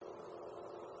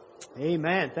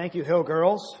Amen. Thank you, Hill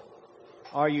Girls.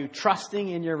 Are you trusting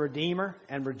in your Redeemer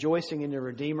and rejoicing in your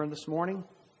Redeemer this morning?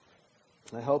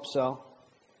 I hope so.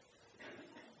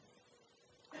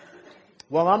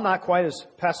 Well, I'm not quite as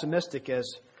pessimistic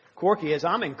as Corky is.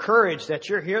 I'm encouraged that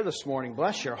you're here this morning.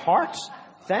 Bless your hearts.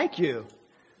 Thank you.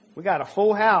 We got a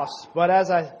full house. But as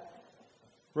I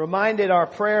reminded our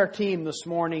prayer team this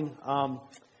morning,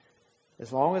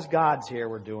 as long as God's here,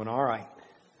 we're doing all right.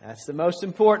 That's the most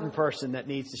important person that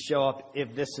needs to show up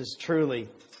if this is truly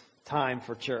time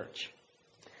for church.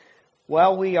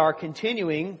 Well, we are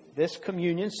continuing this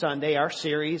Communion Sunday, our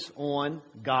series on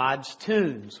God's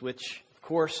tunes, which, of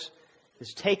course,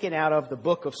 is taken out of the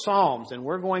book of Psalms. And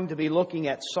we're going to be looking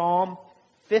at Psalm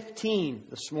 15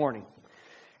 this morning.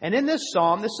 And in this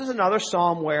psalm, this is another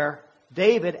psalm where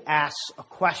David asks a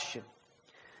question.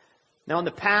 Now, in the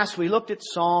past, we looked at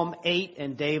Psalm 8,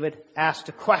 and David asked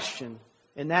a question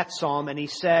in that psalm, and he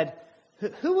said,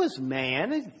 who is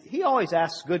man? He always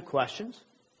asks good questions.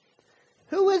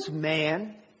 Who is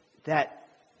man that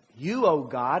you, O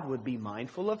God, would be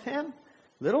mindful of him?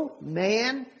 Little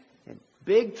man and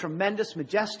big, tremendous,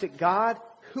 majestic God,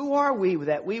 who are we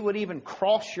that we would even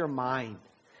cross your mind?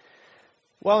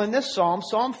 Well, in this psalm,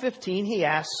 Psalm 15, he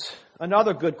asks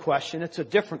another good question. It's a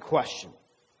different question.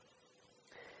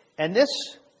 And this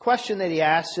question that he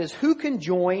asks is, who can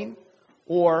join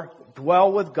or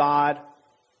dwell with God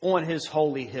on His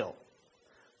holy hill?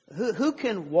 Who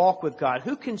can walk with God?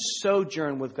 Who can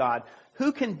sojourn with God?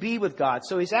 Who can be with God?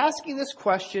 So he's asking this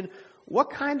question, what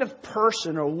kind of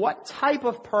person or what type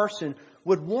of person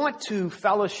would want to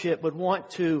fellowship, would want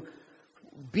to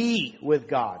be with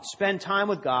God, spend time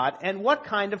with God, and what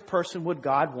kind of person would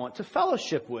God want to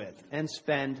fellowship with and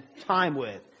spend time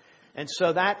with? And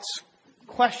so that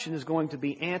question is going to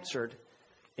be answered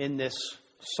in this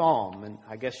psalm. And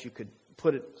I guess you could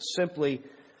put it simply,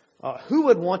 who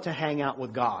would want to hang out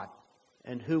with God?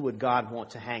 And who would God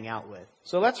want to hang out with?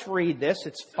 So let's read this.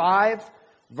 It's 5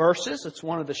 verses. It's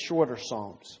one of the shorter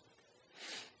psalms.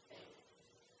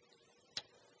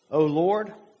 O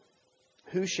Lord,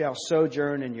 who shall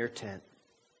sojourn in your tent?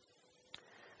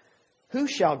 Who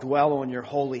shall dwell on your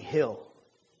holy hill?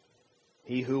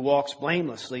 He who walks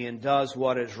blamelessly and does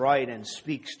what is right and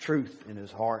speaks truth in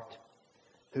his heart,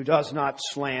 who does not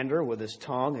slander with his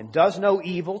tongue and does no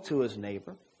evil to his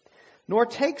neighbor, nor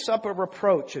takes up a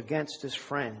reproach against his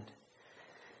friend,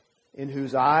 in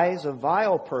whose eyes a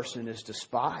vile person is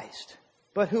despised,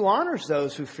 but who honors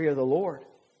those who fear the Lord,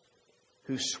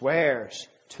 who swears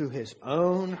to his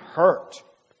own hurt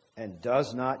and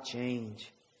does not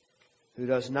change, who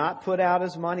does not put out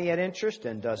his money at interest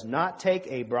and does not take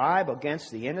a bribe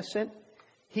against the innocent.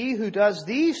 He who does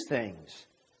these things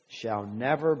shall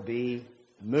never be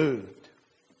moved.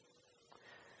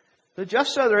 So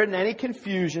just so there isn't any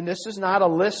confusion, this is not a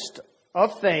list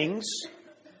of things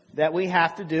that we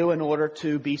have to do in order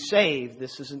to be saved.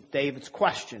 This isn't David's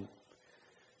question.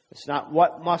 It's not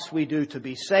what must we do to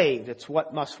be saved. It's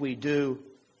what must we do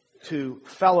to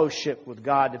fellowship with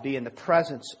God, to be in the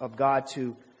presence of God,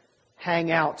 to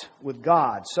hang out with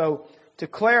God. So to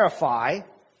clarify,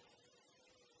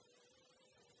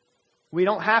 we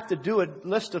don't have to do a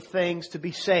list of things to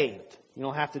be saved. You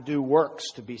don't have to do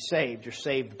works to be saved. You're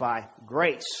saved by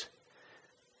grace.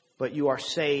 But you are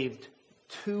saved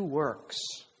to works.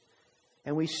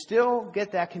 And we still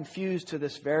get that confused to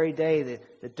this very day,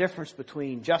 the difference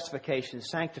between justification and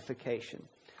sanctification.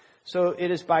 So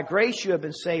it is by grace you have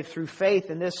been saved through faith,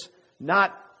 and this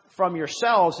not from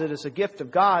yourselves. It is a gift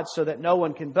of God, so that no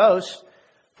one can boast.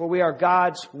 For we are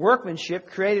God's workmanship,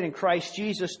 created in Christ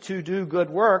Jesus to do good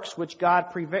works, which God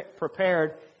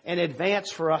prepared in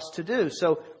advance for us to do.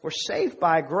 So we're saved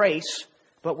by grace,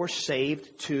 but we're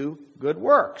saved to good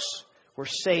works. We're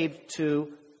saved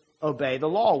to obey the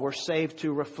law. We're saved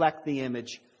to reflect the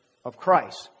image of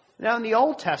Christ. Now, in the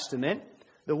Old Testament,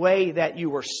 the way that you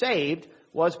were saved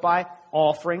was by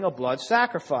offering a blood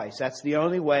sacrifice. That's the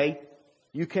only way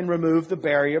you can remove the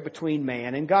barrier between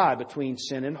man and God, between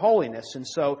sin and holiness. And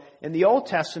so in the Old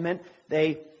Testament,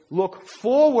 they look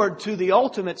forward to the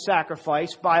ultimate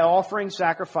sacrifice by offering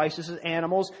sacrifices as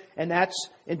animals, and that's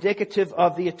indicative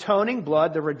of the atoning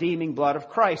blood, the redeeming blood of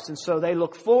Christ. And so they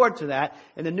look forward to that.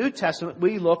 In the New Testament,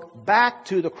 we look back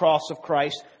to the cross of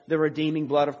Christ, the redeeming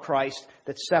blood of Christ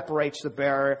that separates the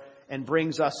barrier and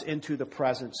brings us into the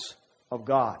presence of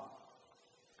God.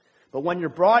 But when you're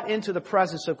brought into the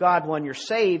presence of God, when you're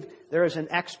saved, there is an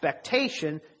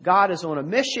expectation. God is on a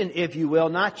mission, if you will,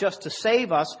 not just to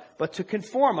save us, but to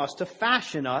conform us, to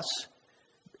fashion us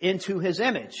into His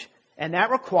image. And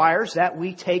that requires that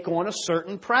we take on a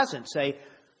certain presence,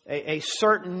 a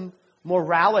certain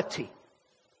morality.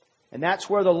 And that's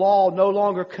where the law no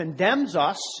longer condemns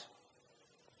us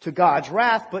to God's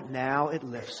wrath, but now it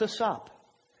lifts us up.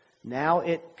 Now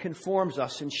it conforms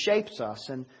us and shapes us.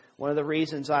 And one of the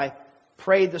reasons I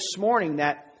prayed this morning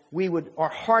that our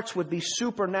hearts would be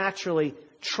supernaturally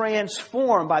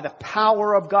transformed by the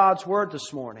power of God's Word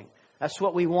this morning. That's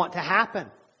what we want to happen.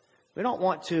 We don't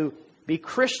want to be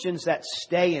Christians that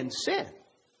stay in sin.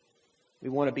 We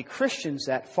want to be Christians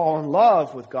that fall in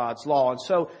love with God's law. And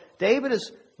so David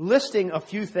is listing a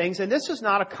few things, and this is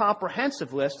not a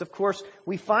comprehensive list. Of course,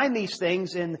 we find these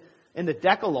things in the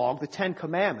Decalogue, the Ten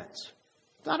Commandments.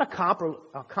 It's not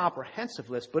a comprehensive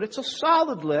list, but it's a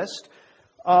solid list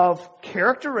of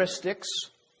characteristics,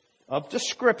 of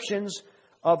descriptions,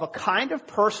 of a kind of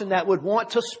person that would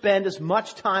want to spend as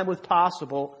much time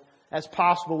as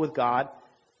possible with God,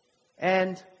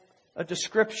 and a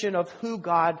description of who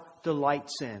God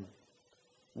delights in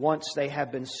once they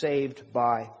have been saved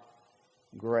by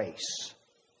grace.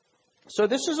 So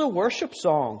this is a worship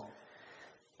song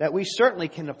that we certainly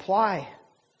can apply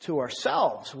to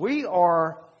ourselves.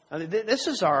 This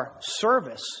is our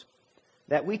service,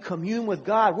 that we commune with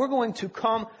God. We're going to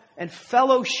come and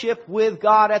fellowship with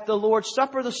God at the Lord's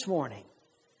Supper this morning,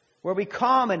 where we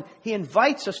come and He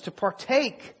invites us to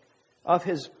partake of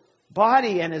His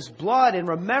body and His blood in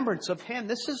remembrance of Him.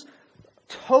 This is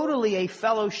totally a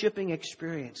fellowshipping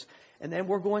experience. And then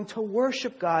we're going to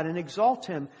worship God and exalt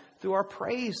Him through our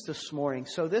praise this morning.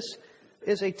 So this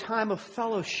is a time of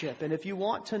fellowship. And if you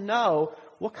want to know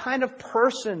what kind of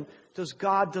person does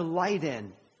God delight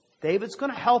in, David's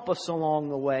going to help us along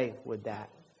the way with that.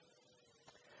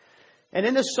 And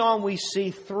in this song we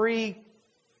see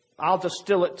I'll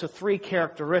distill it to three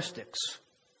characteristics.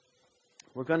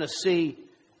 We're going to see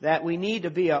that we need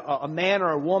to be a man or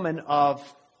a woman of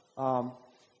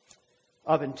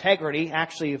integrity.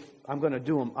 Actually, if I'm going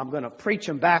to preach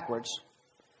them backwards.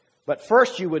 But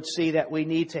first you would see that we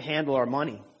need to handle our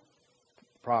money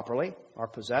properly, our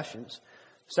possessions.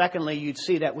 Secondly, you'd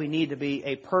see that we need to be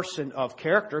a person of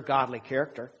character, godly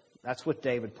character. That's what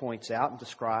David points out and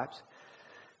describes.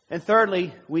 And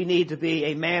thirdly, we need to be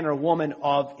a man or woman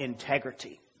of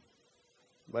integrity.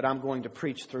 But I'm going to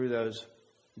preach through those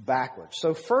backwards.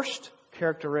 So first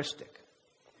characteristic,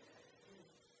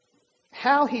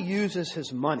 how he uses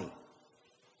his money.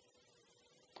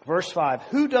 Verse 5,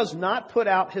 who does not put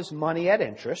out his money at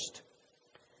interest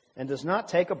and does not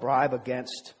take a bribe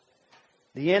against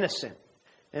the innocent.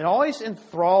 And it always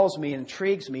enthralls me,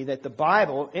 intrigues me that the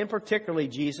Bible, and particularly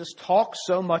Jesus, talks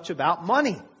so much about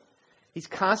money. He's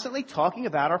constantly talking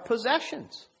about our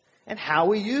possessions and how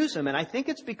we use them. And I think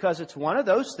it's because it's one of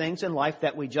those things in life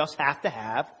that we just have to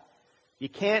have. You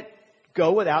can't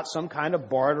go without some kind of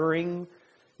bartering,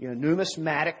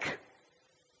 numismatic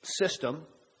system.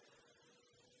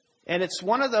 And it's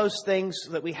one of those things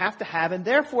that we have to have. And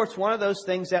therefore, it's one of those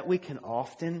things that we can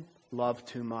often love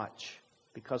too much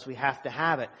because we have to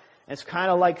have it. And it's kind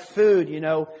of like food,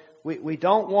 We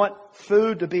don't want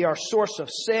food to be our source of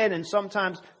sin, and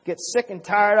sometimes get sick and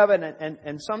tired of it.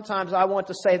 And sometimes I want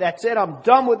to say, that's it. I'm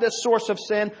done with this source of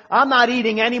sin. I'm not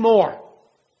eating anymore.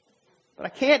 But I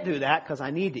can't do that because I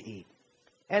need to eat.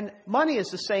 And money is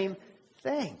the same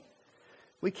thing.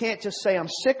 We can't just say, I'm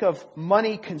sick of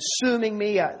money consuming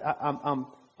me. I'm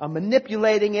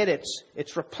manipulating it.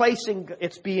 It's replacing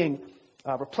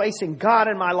God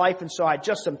in my life. And so I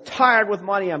just am tired with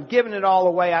money. I'm giving it all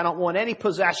away. I don't want any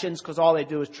possessions because all they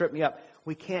do is trip me up.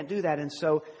 We can't do that. And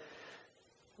so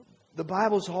the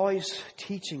Bible's always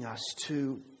teaching us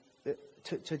to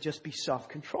just be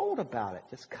self-controlled about it.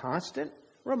 Just constant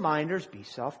reminders, be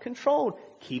self-controlled.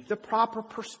 Keep the proper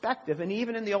perspective. And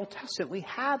even in the Old Testament, we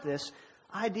have this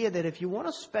idea that if you want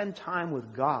to spend time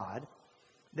with God,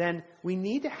 then we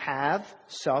need to have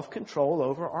self-control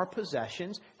over our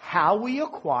possessions, how we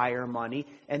acquire money,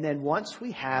 and then once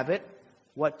we have it,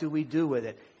 what do we do with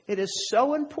it? It is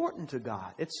so important to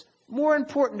God. It's more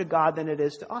important to God than it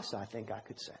is to us, I think I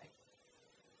could say.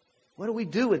 What do we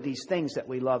do with these things that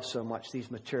we love so much, these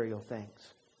material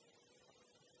things?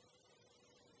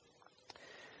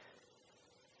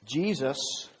 Jesus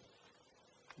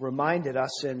reminded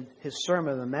us in His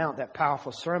Sermon on the Mount, that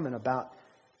powerful sermon about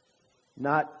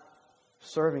not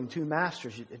serving two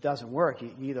masters. It doesn't work.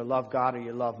 You either love God or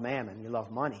you love mammon. You love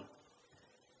money.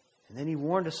 And then He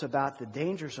warned us about the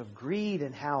dangers of greed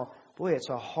and how, it's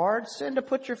a hard sin to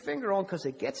put your finger on because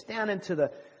it gets down into the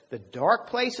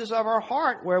dark places of our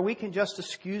heart where we can just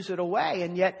excuse it away.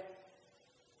 And yet,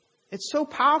 it's so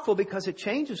powerful because it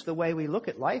changes the way we look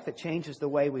at life. It changes the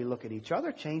way we look at each other.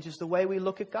 It changes the way we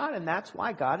look at God. And that's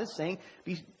why God is saying,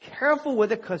 be careful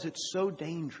with it because it's so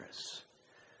dangerous.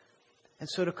 And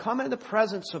so to come into the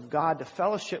presence of God, to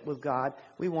fellowship with God,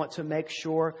 we want to make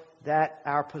sure that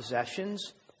our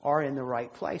possessions are in the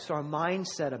right place, our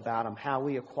mindset about them, how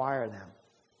we acquire them.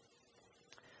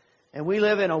 And we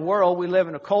live in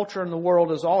a culture, and the world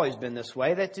has always been this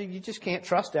way, that you just can't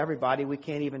trust everybody. We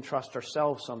can't even trust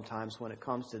ourselves sometimes when it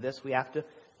comes to this. We have to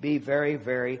be very,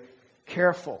 very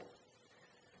careful.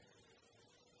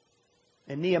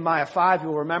 In Nehemiah 5,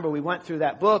 you'll remember we went through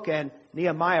that book, and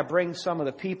Nehemiah brings some of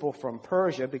the people from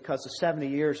Persia because the 70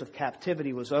 years of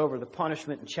captivity was over, the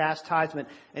punishment and chastisement,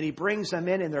 and he brings them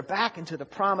in, and they're back into the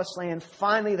promised land.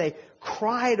 Finally, they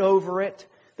cried over it.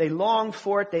 They longed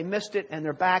for it. They missed it, and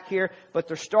they're back here. But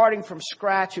they're starting from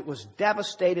scratch. It was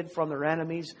devastated from their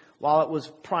enemies while it was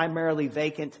primarily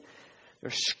vacant.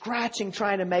 They're scratching,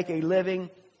 trying to make a living.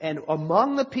 And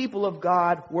among the people of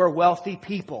God were wealthy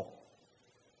people.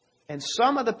 And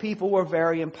some of the people were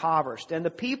very impoverished. And the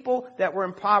people that were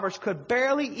impoverished could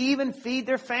barely even feed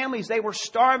their families. They were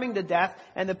starving to death.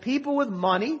 And the people with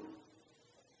money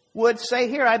would say,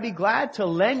 here, I'd be glad to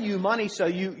lend you money so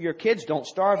your kids don't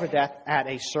starve to death at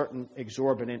a certain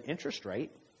exorbitant interest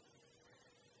rate.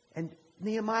 And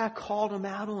Nehemiah called them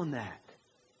out on that.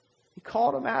 He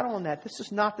called them out on that. This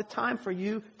is not the time for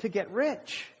you to get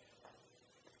rich.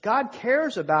 God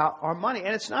cares about our money.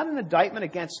 And it's not an indictment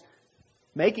against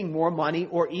making more money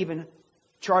or even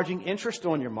charging interest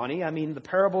on your money. I mean, the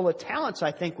parable of talents,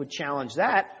 I think, would challenge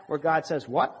that, where God says,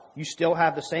 what? You still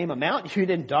have the same amount? You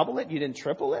didn't double it? You didn't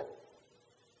triple it?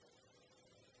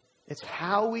 It's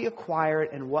how we acquire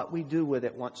it and what we do with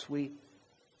it once we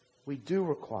do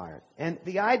require it. And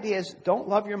the idea is, don't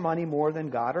love your money more than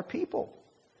God or people.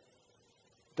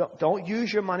 Don't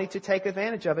use your money to take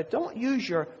advantage of it. Don't use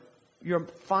your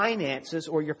finances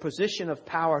or your position of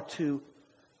power to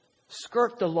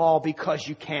skirt the law because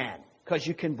you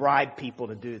can bribe people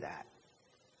to do that.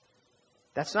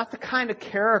 That's not the kind of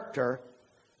character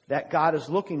that God is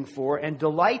looking for and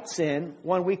delights in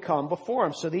when we come before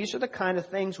Him. So these are the kind of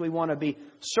things we want to be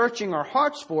searching our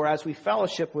hearts for as we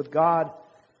fellowship with God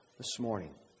this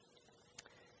morning.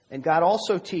 And God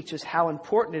also teaches how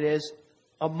important it is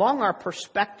among our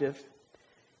perspective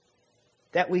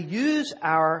that we use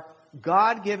our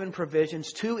God-given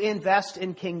provisions to invest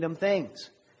in kingdom things.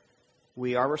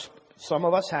 Some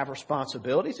of us have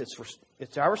responsibilities.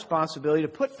 It's our responsibility to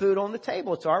put food on the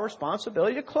table. It's our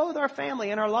responsibility to clothe our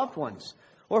family and our loved ones,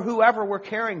 or whoever we're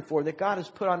caring for that God has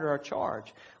put under our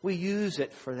charge. We use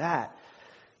it for that.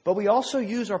 But we also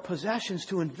use our possessions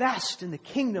to invest in the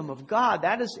kingdom of God.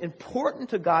 That is important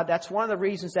to God. That's one of the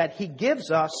reasons that He gives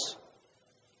us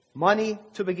money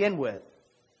to begin with.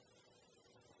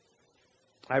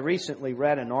 I recently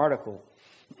read an article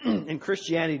in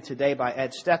Christianity Today by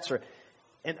Ed Stetzer.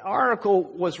 An article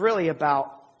was really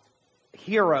about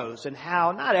heroes and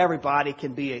how not everybody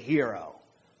can be a hero.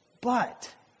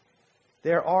 But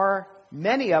there are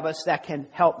many of us that can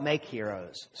help make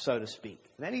heroes, so to speak.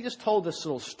 And then he just told this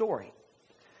little story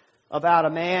about a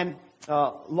man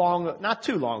not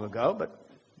too long ago, but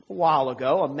a while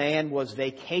ago. A man was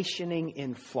vacationing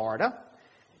in Florida,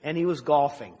 and he was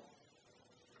golfing.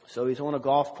 So he's on a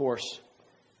golf course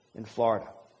in Florida.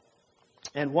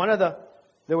 And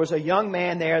there was a young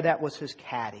man there that was his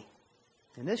caddy.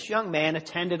 And this young man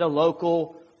attended a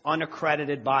local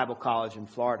unaccredited Bible college in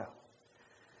Florida.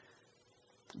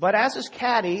 But as his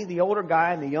caddy, the older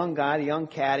guy and the young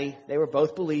caddy, they were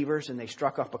both believers, and they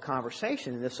struck up a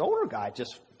conversation. And this older guy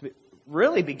just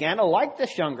really began to like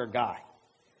this younger guy.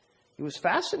 He was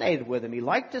fascinated with him. He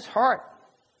liked his heart.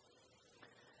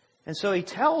 And so he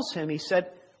tells him, he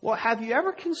said, well, have you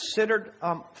ever considered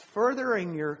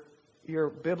furthering your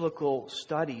biblical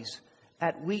studies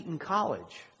at Wheaton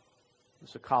College?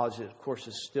 It's a college that, of course,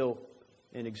 is still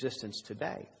in existence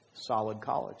today. Solid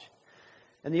college.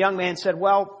 And the young man said,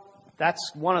 well,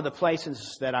 that's one of the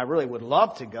places that I really would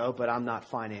love to go, but I'm not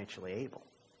financially able.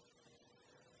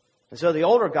 And so the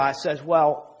older guy says,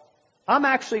 well, I'm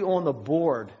actually on the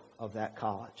board of that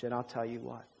college, and I'll tell you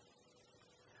what.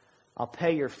 I'll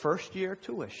pay your first year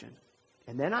tuition,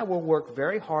 and then I will work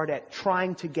very hard at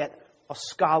trying to get a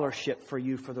scholarship for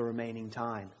you for the remaining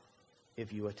time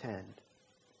if you attend.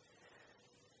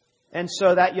 And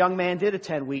so that young man did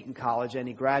attend Wheaton College, and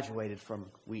he graduated from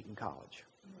Wheaton College.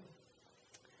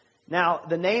 Now,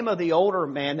 the name of the older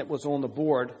man that was on the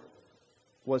board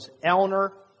was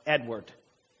Eleanor Edward.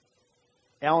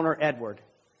 Eleanor Edward.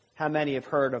 How many have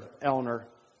heard of Eleanor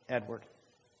Edward?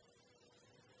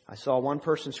 I saw one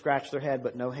person scratch their head,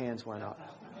 but no hands went up.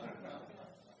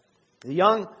 The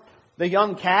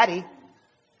young caddy,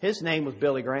 his name was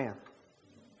Billy Graham.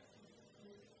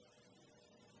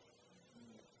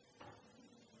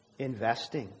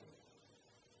 Investing.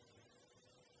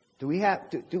 Do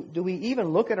we even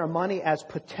look at our money as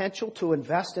potential to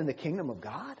invest in the kingdom of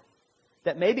God?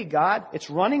 That maybe God, it's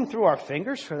running through our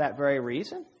fingers for that very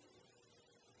reason?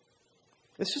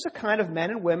 This is a kind of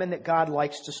men and women that God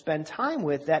likes to spend time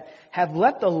with, that have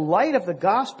let the light of the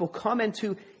gospel come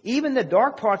into even the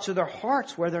dark parts of their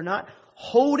hearts where they're not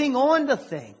holding on to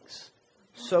things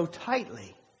so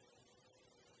tightly.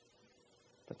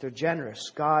 But they're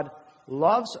generous. God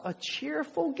loves a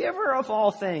cheerful giver of all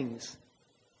things.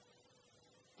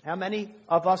 How many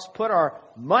of us put our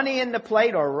money in the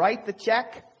plate or write the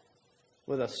check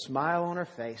with a smile on our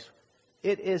face?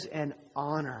 It is an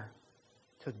honor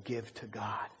to give to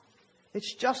God.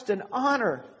 It's just an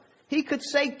honor. He could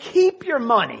say, keep your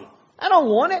money. I don't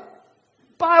want it.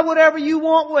 Buy whatever you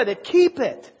want with it. Keep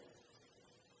it.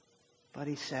 But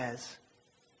He says,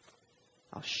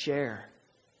 I'll share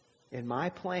in my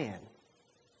plan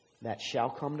that shall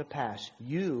come to pass.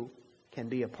 You can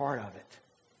be a part of it.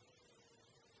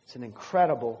 It's an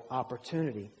incredible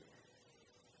opportunity.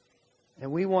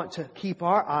 And we want to keep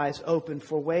our eyes open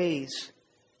for ways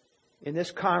in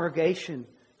this congregation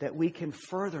that we can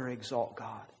further exalt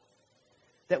God.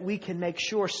 That we can make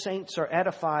sure saints are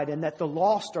edified and that the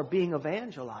lost are being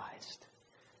evangelized.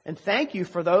 And thank you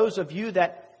for those of you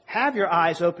that have your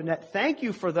eyes open. Thank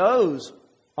you for those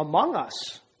among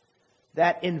us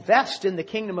that invest in the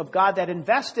kingdom of God, that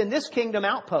invest in this kingdom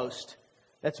outpost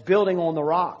that's building on the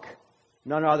rock.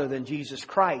 None other than Jesus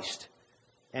Christ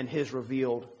and His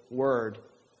revealed Word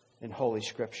in Holy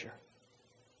Scripture.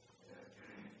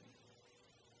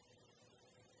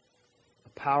 A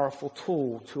powerful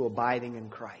tool to abiding in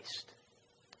Christ.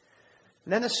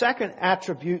 And then the second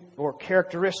attribute or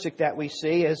characteristic that we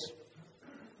see is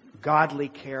godly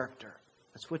character.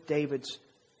 That's what David's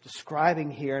describing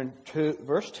here in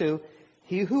verse 2.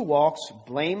 He who walks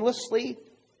blamelessly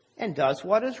and does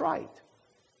what is right.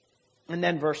 And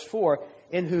then verse 4,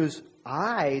 in whose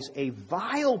eyes a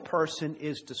vile person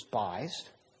is despised,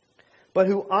 but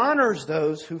who honors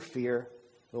those who fear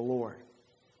the Lord.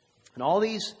 And all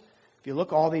these, if you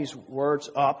look all these words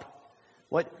up,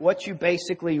 what you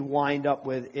basically wind up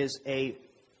with is a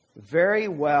very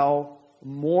well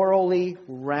morally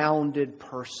rounded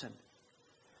person.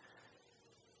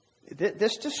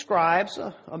 This describes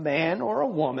a man or a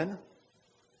woman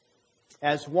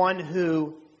as one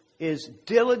who is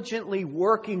diligently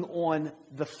working on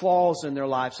the flaws in their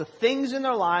lives, the things in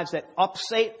their lives that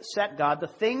upset God, the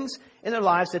things in their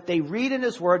lives that they read in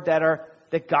His Word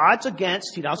that God's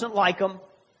against. He doesn't like them.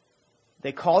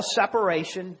 They cause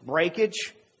separation,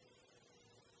 breakage,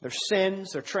 their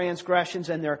sins, their transgressions,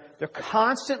 and they're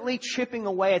constantly chipping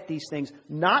away at these things.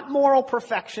 Not moral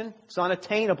perfection. It's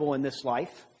unattainable in this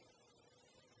life.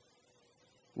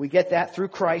 We get that through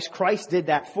Christ. Christ did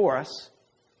that for us.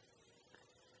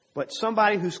 But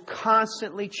somebody who's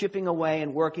constantly chipping away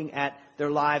and working at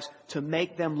their lives to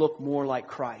make them look more like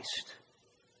Christ.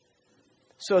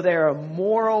 So they're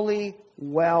morally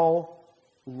well-rounded.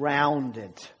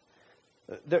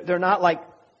 They're not like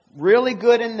really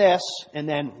good in this and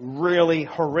then really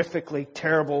horrifically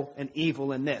terrible and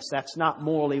evil in this. That's not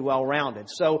morally well-rounded.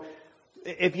 So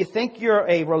if you think you're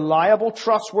a reliable,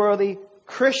 trustworthy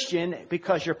Christian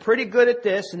because you're pretty good at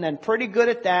this and then pretty good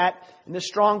at that and this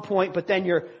strong point, but then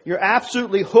you're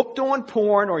absolutely hooked on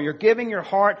porn, or you're giving your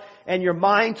heart and your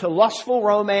mind to lustful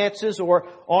romances, or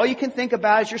all you can think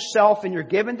about is yourself and you're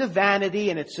given to vanity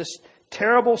and it's this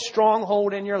terrible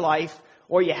stronghold in your life,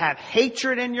 or you have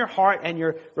hatred in your heart and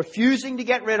you're refusing to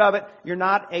get rid of it, you're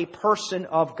not a person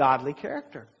of godly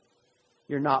character.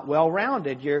 You're not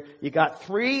well-rounded. You got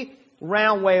 3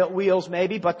 round wheels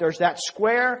maybe, but there's that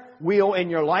square wheel in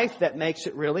your life that makes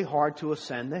it really hard to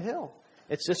ascend the hill.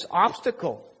 It's this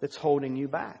obstacle that's holding you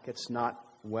back. It's not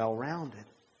well-rounded.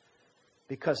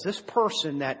 Because this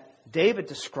person that David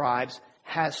describes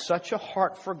has such a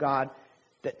heart for God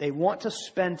that they want to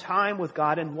spend time with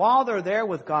God. And while they're there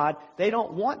with God, they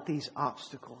don't want these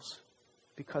obstacles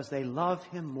because they love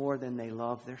Him more than they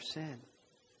love their sin.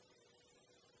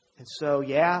 And so,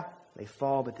 yeah, they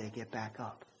fall, but they get back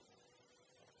up.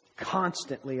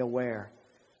 Constantly aware,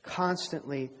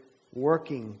 constantly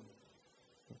working.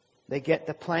 They get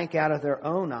the plank out of their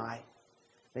own eye.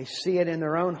 They see it in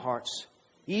their own hearts.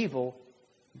 Evil,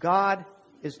 God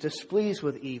is displeased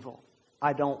with evil.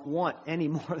 I don't want any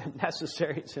more than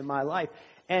necessary in my life.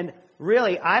 And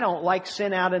really, I don't like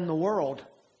sin out in the world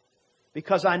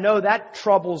because I know that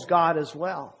troubles God as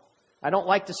well. I don't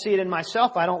like to see it in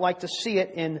myself. I don't like to see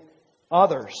it in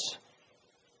others.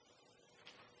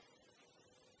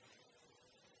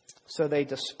 So they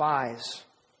despise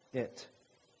it.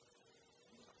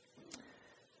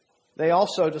 They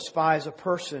also despise a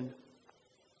person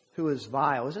who is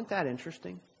vile. Isn't that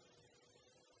interesting?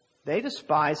 They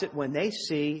despise it when they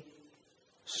see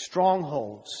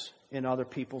strongholds in other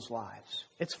people's lives.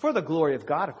 It's for the glory of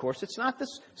God, of course. It's not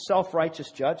this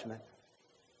self-righteous judgment.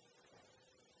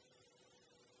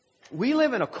 We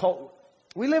live in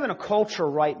a culture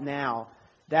right now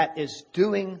that is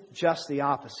doing just the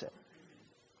opposite.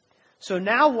 So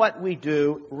now what we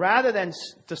do, rather than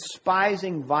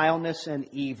despising vileness and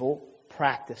evil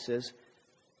practices,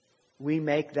 we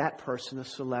make that person a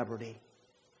celebrity.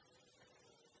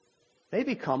 They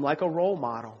become like a role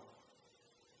model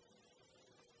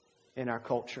in our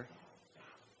culture.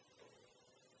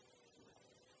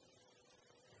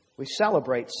 We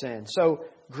celebrate sin. So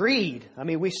greed,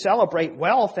 we celebrate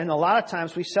wealth, and a lot of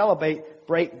times we celebrate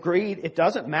greed. It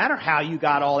doesn't matter how you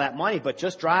got all that money, but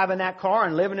just driving that car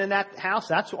and living in that house,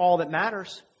 that's all that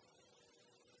matters.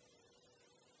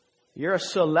 You're a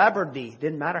celebrity.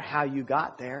 Didn't matter how you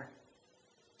got there.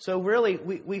 So really,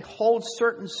 we hold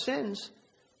certain sins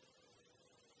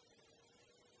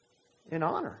in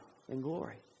honor and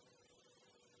glory.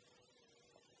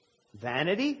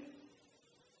 Vanity.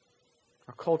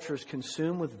 Our culture is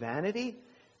consumed with vanity.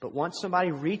 But once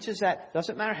somebody reaches that,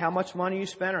 doesn't matter how much money you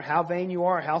spend or how vain you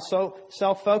are or how so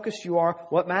self-focused you are.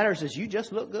 What matters is you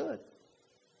just look good.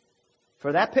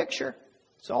 For that picture,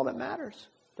 it's all that matters.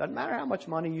 Doesn't matter how much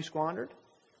money you squandered,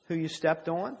 who you stepped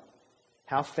on,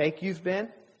 how fake you've been.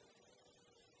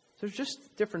 There's just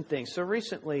different things. So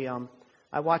recently,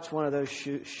 I watched one of those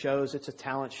shows. It's a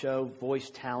talent show,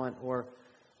 Voice Talent or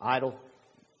Idol,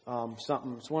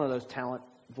 something. It's one of those talent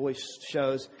voice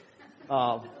shows.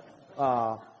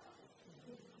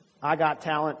 I Got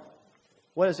Talent.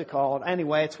 What is it called?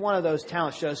 Anyway, it's one of those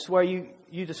talent shows where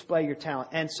you display your talent.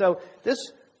 And so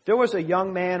there was a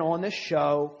young man on this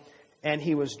show, and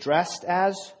he was dressed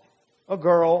as a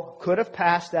girl, could have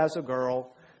passed as a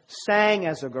girl, sang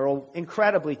as a girl,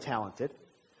 incredibly talented,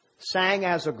 sang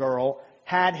as a girl,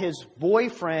 had his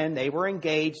boyfriend, they were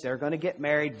engaged, they're going to get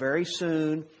married very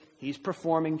soon. He's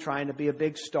performing, trying to be a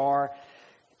big star.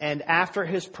 And after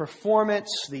his performance,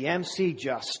 the MC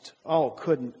just,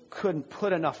 couldn't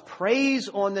put enough praise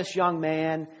on this young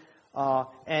man,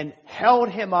 and held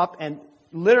him up and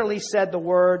literally said the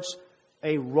words,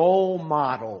 a role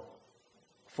model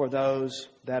for those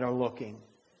that are looking.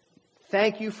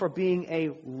 Thank you for being a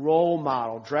role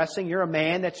model. You're a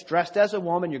man that's dressed as a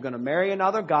woman. You're going to marry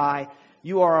another guy.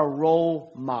 You are a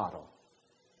role model.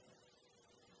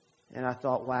 And I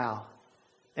thought, wow.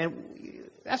 And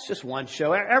that's just one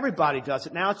show. Everybody does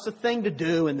it now. It's the thing to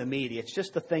do in the media. It's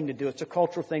just the thing to do. It's a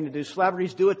cultural thing to do.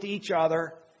 Celebrities do it to each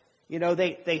other.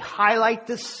 They highlight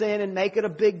the sin and make it a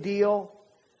big deal.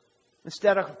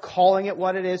 Instead of calling it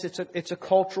what it is, it's a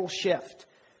cultural shift.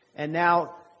 And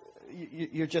now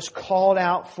you're just called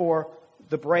out for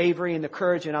the bravery and the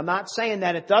courage. And I'm not saying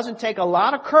that it doesn't take a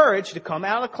lot of courage to come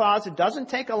out of the closet. It doesn't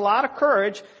take a lot of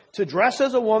courage to dress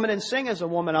as a woman and sing as a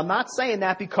woman. I'm not saying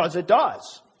that because it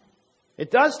does.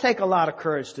 It does take a lot of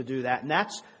courage to do that. And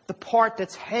that's the part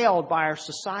that's hailed by our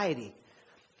society.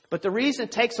 But the reason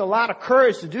it takes a lot of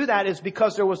courage to do that is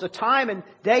because there was a time and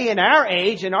day in our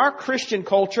age, in our Christian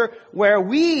culture, where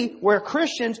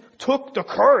Christians took the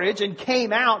courage and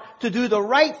came out to do the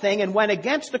right thing and went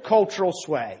against the cultural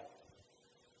sway.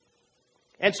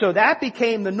 And so that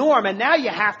became the norm. And now you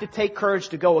have to take courage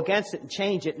to go against it and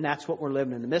change it. And that's what we're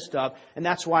living in the midst of. And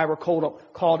that's why we're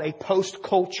called a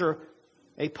post-culture,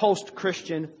 a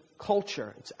post-Christian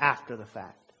culture. It's after the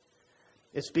fact.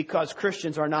 It's because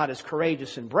Christians are not as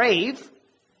courageous and brave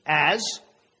as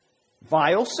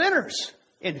vile sinners.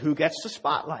 And who gets the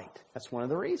spotlight? That's one of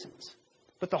the reasons.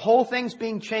 But the whole thing's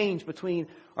being changed between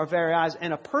our very eyes.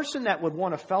 And a person that would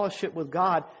want a fellowship with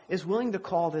God is willing to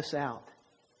call this out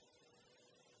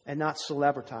and not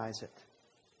celebritize it.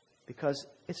 Because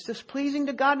it's displeasing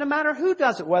to God no matter who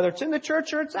does it, whether it's in the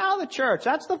church or it's out of the church.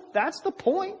 That's the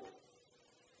point.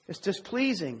 It's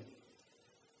displeasing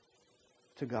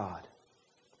to God.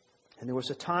 And there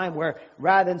was a time where,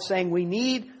 rather than saying we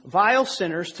need vile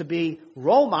sinners to be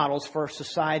role models for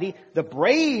society, the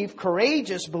brave,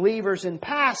 courageous believers in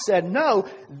past said, no,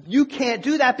 you can't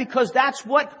do that because that's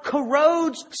what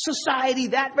corrodes society,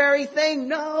 that very thing.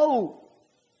 No.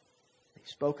 They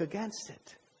spoke against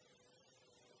it.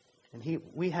 And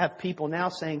we have people now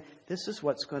saying, this is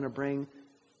what's going to bring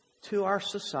to our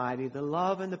society the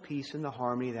love and the peace and the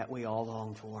harmony that we all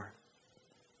long for.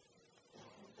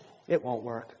 It won't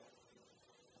work.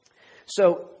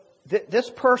 So this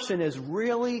person is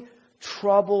really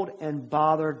troubled and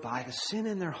bothered by the sin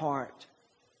in their heart,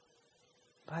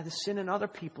 by the sin in other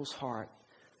people's heart.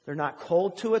 They're not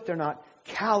cold to it. They're not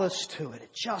callous to it.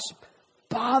 It just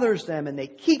bothers them, and they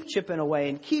keep chipping away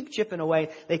and keep chipping away.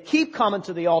 They keep coming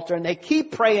to the altar and they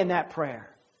keep praying that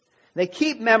prayer. They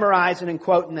keep memorizing and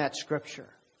quoting that scripture.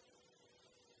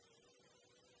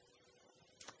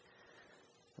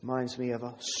 Reminds me of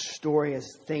a story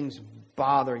as things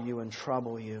bother you and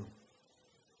trouble you.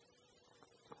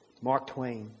 Mark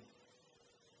Twain.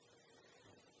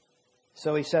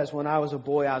 So he says, when I was a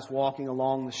boy, I was walking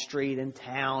along the street in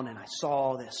town and I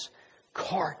saw this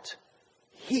cart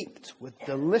heaped with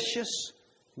delicious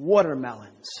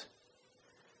watermelons.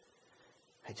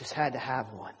 I just had to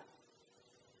have one.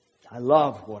 I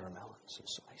love watermelons. And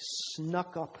so I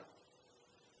snuck up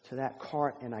to that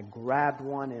cart and I grabbed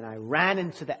one and I ran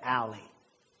into the alley.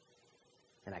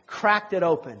 And I cracked it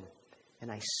open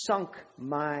and I sunk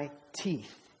my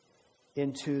teeth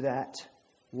into that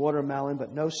watermelon.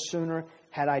 But no sooner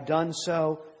had I done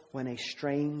so when a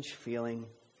strange feeling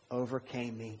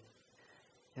overcame me.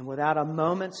 And without a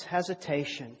moment's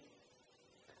hesitation,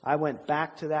 I went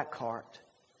back to that cart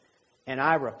and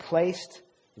I replaced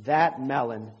that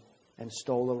melon and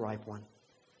stole a ripe one.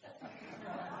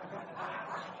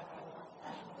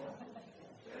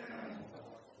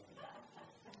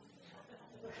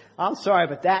 I'm sorry,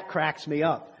 but that cracks me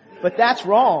up. But that's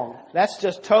wrong. That's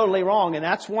just totally wrong. And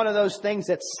that's one of those things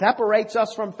that separates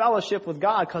us from fellowship with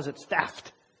God because it's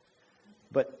theft.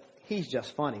 But He's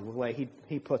just funny the way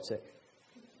he puts it.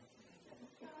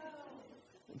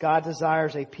 God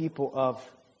desires a people of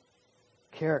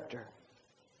character.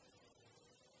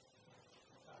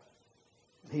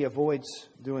 He avoids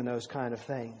doing those kind of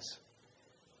things.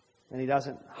 And He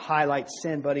doesn't highlight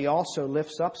sin, but He also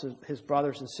lifts up His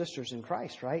brothers and sisters in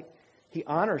Christ, right? He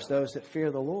honors those that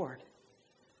fear the Lord.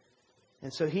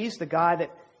 And so He's the guy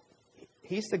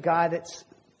that's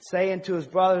saying to His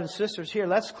brothers and sisters, here,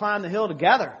 let's climb the hill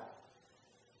together.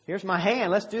 Here's my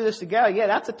hand. Let's do this together. Yeah,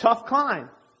 that's a tough climb.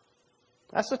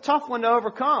 That's a tough one to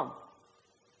overcome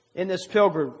in this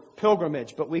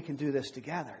pilgrimage, but we can do this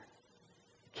together.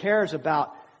 He cares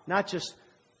about not just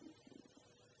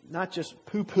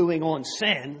poo-pooing on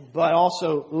sin, but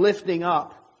also lifting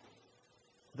up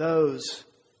those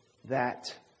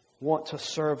that want to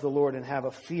serve the Lord and have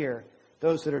a fear.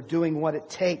 Those that are doing what it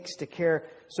takes to care.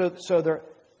 So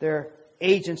they're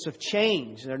agents of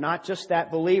change. They're not just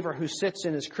that believer who sits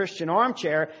in his Christian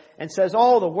armchair and says,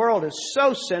 oh, the world is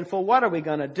so sinful. What are we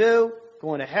going to do?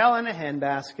 Going to hell in a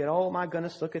handbasket. Oh my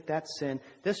goodness, look at that sin.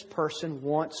 This person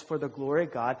wants, for the glory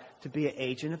of God, to be an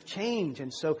agent of change.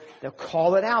 And so they'll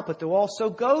call it out, but they'll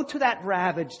also go to that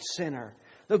ravaged sinner.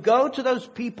 They'll go to those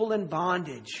people in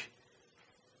bondage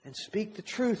and speak the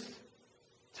truth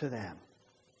to them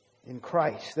in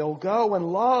Christ. They'll go and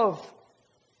love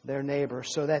their neighbor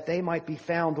so that they might be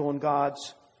found on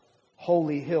God's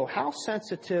holy hill. How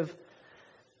sensitive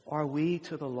are we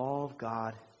to the law of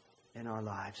God in our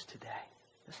lives today?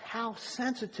 Just how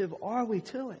sensitive are we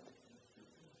to it?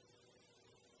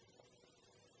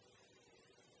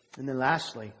 And then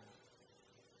lastly,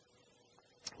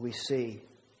 we see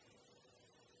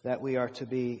that we are to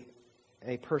be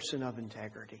a person of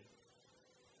integrity.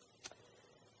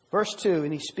 Verse 2,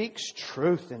 and he speaks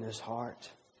truth in his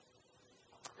heart,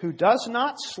 who does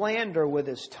not slander with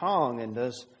his tongue and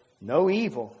does no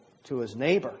evil to his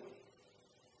neighbor,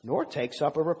 nor takes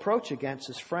up a reproach against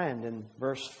his friend. In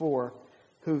verse 4,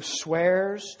 who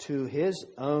swears to his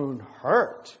own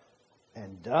hurt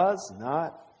and does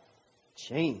not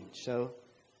change. So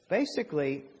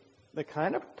basically, the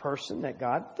kind of person that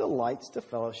God delights to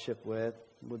fellowship with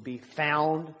would be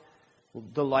found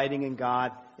delighting in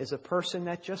God is a person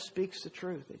that just speaks the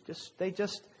truth. They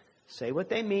just say what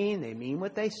they mean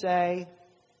what they say.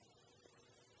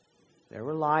 They're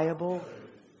reliable.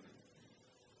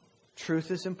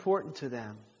 Truth is important to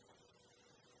them.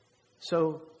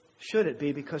 So should it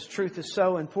be, because truth is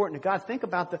so important to God. Think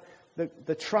about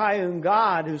the triune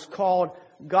God who's called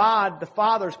God, the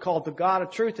Father is called the God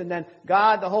of truth, and then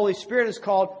God, the Holy Spirit, is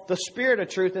called the Spirit of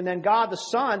truth, and then God, the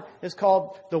Son, is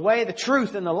called the way, the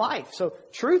truth, and the life. So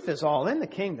truth is all in the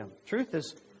kingdom. Truth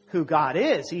is who God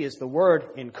is. He is the Word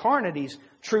incarnate. He's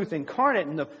truth incarnate,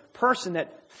 and the person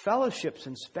that fellowships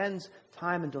and spends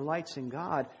time and delights in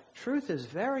God. Truth is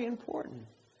very important.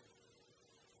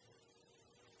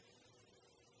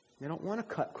 They don't want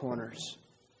to cut corners.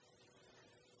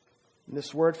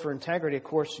 This word for integrity, of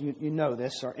course, you know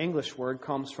this. Our English word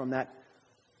comes from that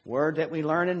word that we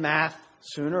learn in math,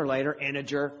 sooner or later,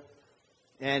 integer.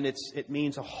 And it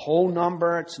means a whole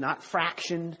number. It's not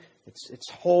fractioned. It's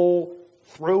whole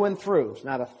through and through. It's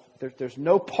not there's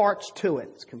no parts to it.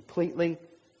 It's completely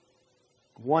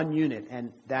one unit.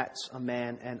 And that's a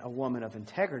man and a woman of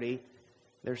integrity.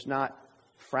 There's not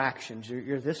fractions.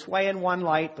 You're this way in one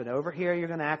light, but over here you're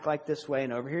going to act like this way,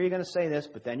 and over here you're going to say this,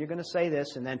 but then you're going to say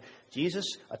this. And then Jesus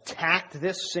attacked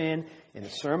this sin in the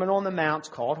Sermon on the Mount. It's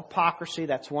called hypocrisy.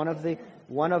 That's one of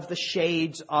the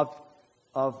shades of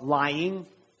lying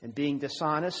and being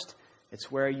dishonest.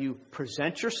 It's where you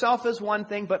present yourself as one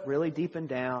thing, but really deep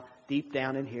down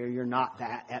in here, you're not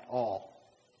that at all.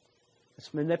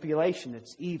 It's manipulation.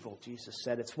 It's evil, Jesus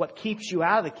said. It's what keeps you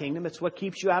out of the kingdom. It's what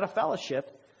keeps you out of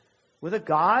fellowship with a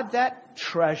God that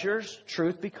treasures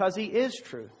truth because He is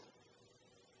truth.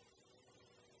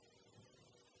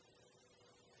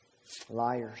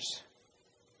 Liars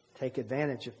take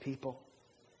advantage of people,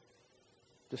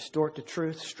 distort the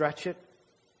truth, stretch it,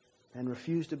 and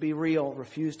refuse to be real,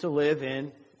 refuse to live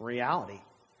in reality.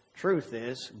 Truth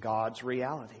is God's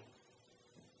reality.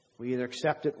 We either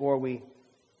accept it or we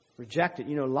reject it.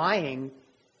 Lying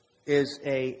is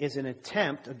an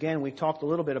attempt. Again, we talked a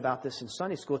little bit about this in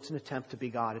Sunday school. It's an attempt to be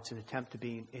God. It's an attempt to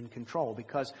be in control.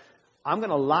 Because I'm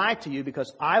going to lie to you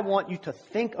because I want you to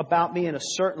think about me in a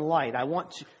certain light. I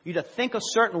want you to think a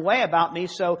certain way about me.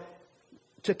 So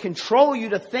to control you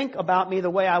to think about me the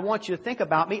way I want you to think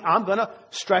about me, I'm going to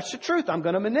stretch the truth. I'm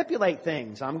going to manipulate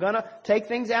things. I'm going to take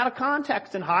things out of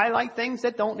context and highlight things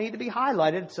that don't need to be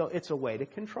highlighted. So it's a way to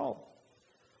control.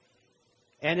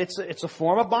 And it's a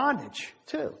form of bondage,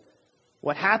 too.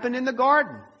 What happened in the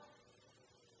garden?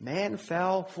 Man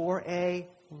fell for a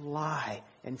lie.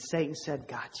 And Satan said,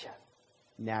 gotcha.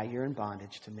 Now you're in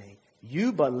bondage to me.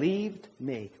 You believed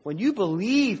me. When you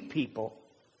believe people,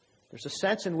 there's a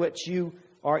sense in which you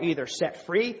are either set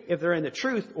free if they're in the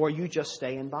truth, or you just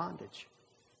stay in bondage.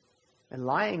 And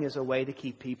lying is a way to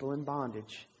keep people in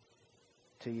bondage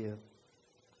to you.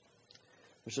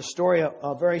 There's a story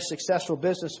a very successful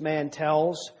businessman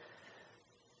tells.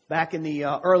 Back in the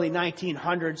early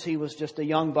 1900s, he was just a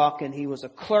young buck, and he was a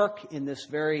clerk in this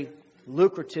very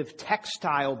lucrative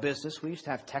textile business. We used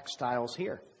to have textiles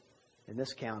here in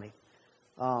this county.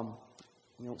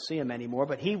 You don't see him anymore,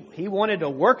 but he wanted to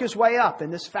work his way up in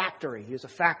this factory. He was a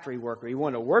factory worker. He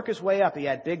wanted to work his way up. He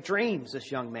had big dreams,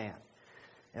 this young man.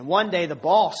 And one day the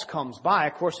boss comes by.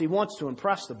 Of course, he wants to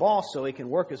impress the boss so he can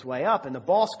work his way up. And the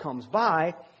boss comes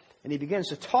by and he begins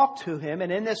to talk to him.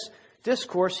 And in this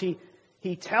discourse,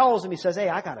 he tells him, he says, hey,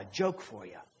 I got a joke for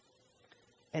you.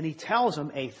 And he tells him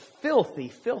a filthy,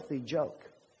 filthy joke.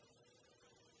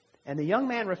 And the young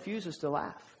man refuses to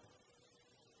laugh.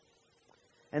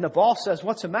 And the boss says,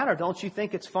 what's the matter? Don't you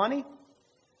think it's funny?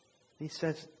 He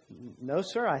says, no,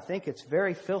 sir, I think it's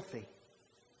very filthy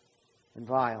and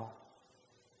vile.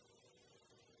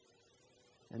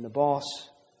 And the boss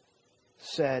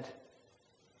said,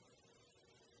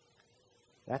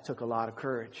 that took a lot of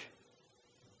courage.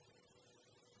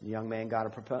 The young man got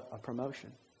a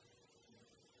promotion.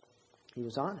 He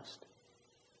was honest.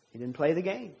 He didn't play the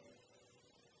game.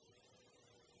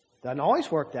 Doesn't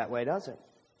always work that way, does it?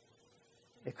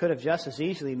 It could have just as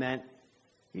easily meant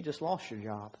you just lost your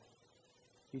job.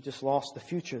 You just lost the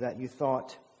future that you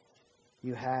thought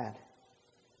you had.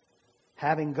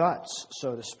 Having guts,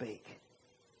 so to speak.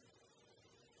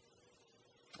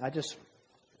 I just,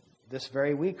 this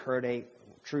very week, heard a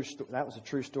true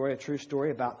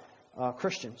story about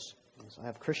Christians. So I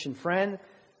have a Christian friend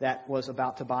that was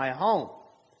about to buy a home.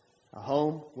 A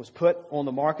home was put on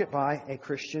the market by a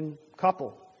Christian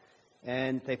couple.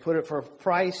 And they put it for a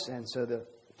price, and so the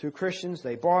two Christians,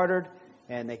 they bartered,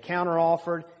 and they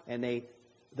counteroffered, and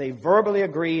they verbally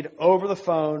agreed over the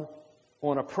phone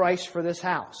on a price for this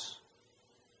house.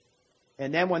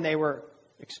 And then when they were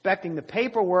expecting the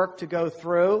paperwork to go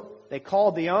through, they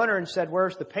called the owner and said,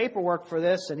 where's the paperwork for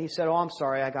this? And he said, oh, I'm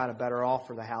sorry, I got a better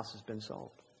offer. The house has been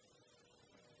sold.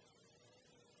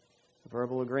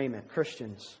 Verbal agreement.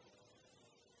 Christians.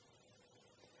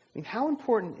 I mean, how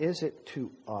important is it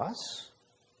to us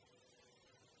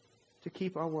to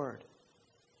keep our word?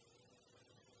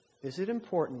 Is it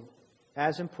important,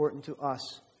 as important to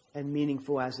us and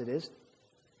meaningful as it is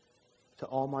to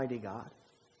Almighty God?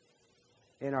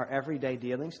 In our everyday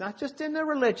dealings, not just in the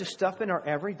religious stuff, in our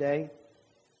everyday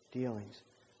dealings.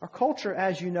 Our culture,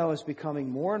 as you know, is becoming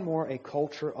more and more a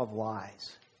culture of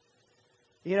lies.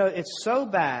 You know, it's so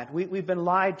bad. We've been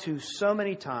lied to so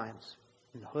many times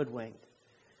and hoodwinked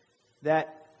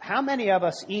that how many of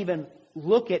us even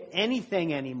look at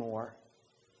anything anymore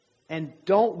and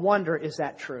don't wonder, is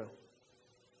that true?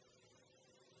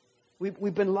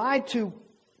 We've been lied to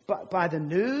by the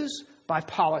news, by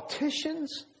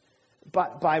politicians,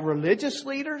 by religious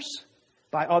leaders,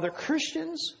 by other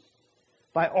Christians,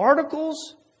 by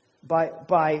articles,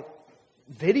 by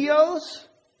videos,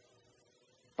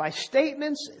 by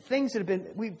statements, things that have been,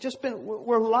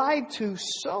 we're lied to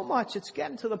so much. It's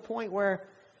getting to the point where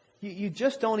you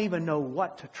just don't even know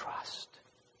what to trust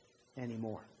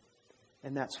anymore.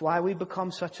 And that's why we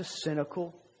become such a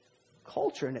cynical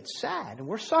culture, and it's sad, and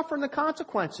we're suffering the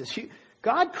consequences.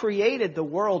 God created the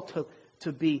world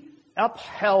to be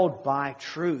upheld by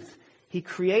truth. He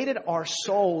created our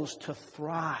souls to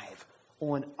thrive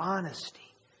on honesty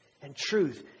and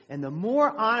truth. And the more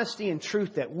honesty and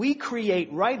truth that we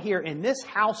create right here in this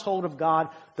household of God,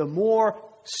 the more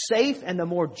safe and the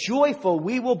more joyful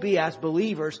we will be as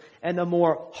believers, and the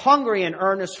more hungry and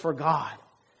earnest for God.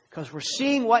 Because we're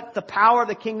seeing what the power of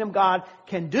the kingdom of God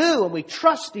can do, and we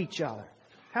trust each other.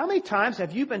 How many times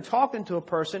have you been talking to a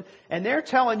person and they're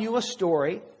telling you a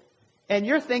story and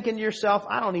you're thinking to yourself,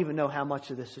 I don't even know how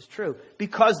much of this is true,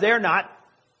 because they're not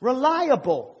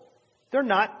reliable. They're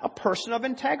not a person of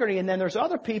integrity. And then there's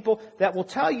other people that will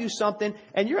tell you something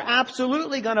and you're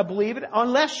absolutely going to believe it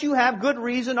unless you have good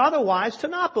reason otherwise to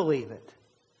not believe it.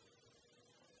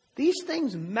 These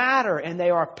things matter, and they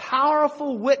are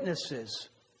powerful witnesses.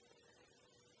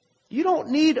 You don't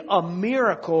need a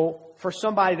miracle for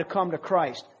somebody to come to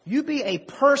Christ. You be a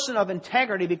person of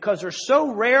integrity, because they're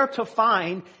so rare to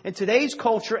find in today's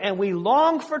culture, and we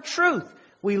long for truth.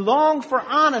 We long for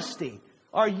honesty.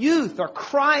 Our youth are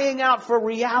crying out for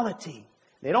reality.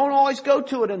 They don't always go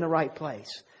to it in the right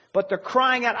place, but they're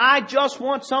crying out, I just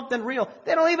want something real.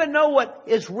 They don't even know what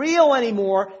is real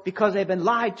anymore, because they've been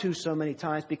lied to so many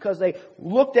times, because they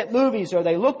looked at movies or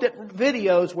they looked at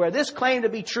videos where this claimed to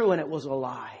be true and it was a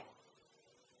lie.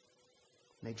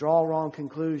 They draw wrong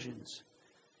conclusions.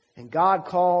 And God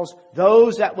calls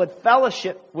those that would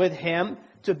fellowship with Him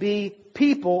to be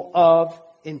people of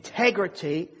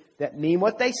integrity, that mean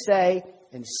what they say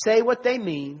and say what they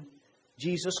mean.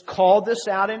 Jesus called this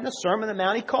out in the Sermon on the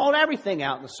Mount. He called everything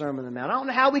out in the Sermon on the Mount. I don't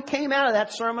know how we came out of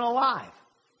that sermon alive.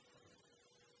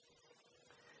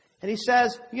 And He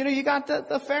says, you got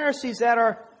the Pharisees that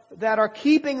are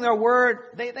keeping their word.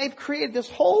 They've created this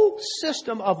whole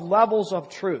system of levels of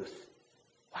truth.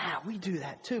 Wow, we do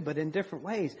that too, but in different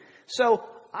ways. So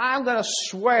I'm going to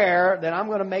swear that I'm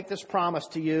going to make this promise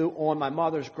to you on my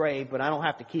mother's grave, but I don't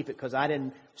have to keep it because I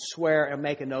didn't swear and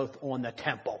make an oath on the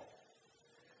temple.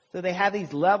 So they have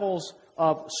these levels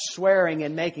of swearing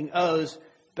and making oaths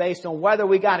based on whether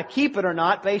we got to keep it or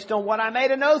not, based on what I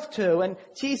made an oath to. And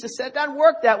Jesus said, it doesn't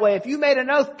work that way. If you made an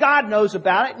oath, God knows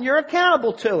about it and you're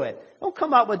accountable to it. Don't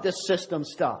come up with this system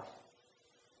stuff.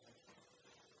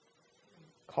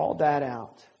 Called that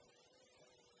out.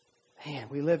 Man,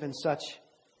 we live in such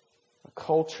a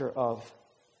culture of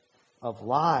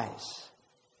lies.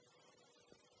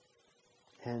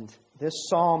 And this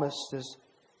psalmist is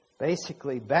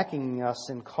basically beckoning us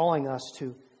and calling us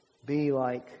to be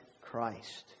like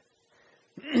Christ.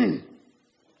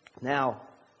 Now,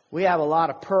 we have a lot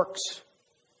of perks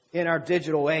in our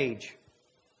digital age.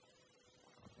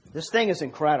 This thing is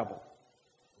incredible.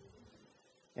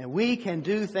 And we can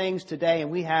do things today, and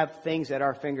we have things at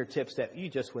our fingertips that you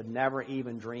just would never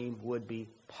even dream would be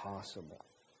possible.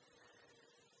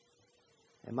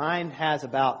 And mine has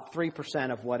about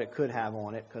 3% of what it could have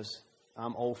on it, because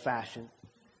I'm old-fashioned.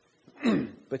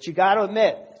 But you got to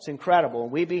admit, it's incredible.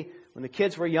 When the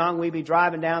kids were young, we'd be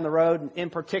driving down the road, and in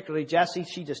particularly Jessie,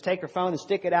 she'd just take her phone and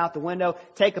stick it out the window,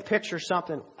 take a picture of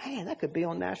something. Man, that could be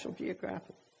on National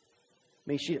Geographic. I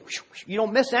mean, you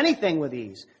don't miss anything with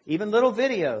these, even little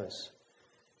videos.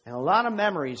 And a lot of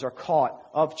memories are caught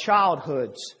of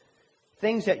childhoods,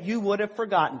 things that you would have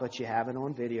forgotten, but you have it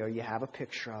on video, you have a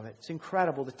picture of it. It's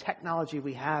incredible, the technology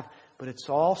we have, but it's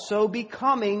also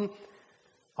becoming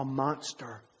a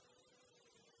monster.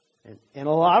 In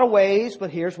a lot of ways, but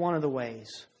here's one of the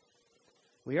ways.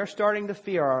 We are starting to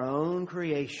fear our own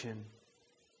creation,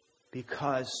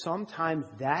 because sometimes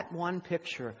that one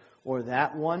picture or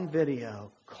that one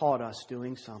video caught us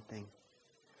doing something.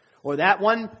 Or that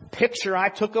one picture I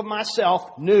took of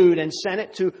myself nude and sent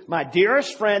it to my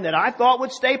dearest friend that I thought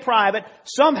would stay private.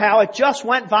 Somehow it just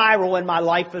went viral and my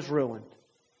life is ruined.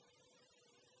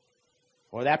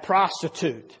 Or that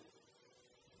prostitute.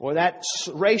 Or that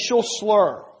racial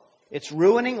slur. It's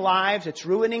ruining lives. It's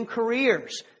ruining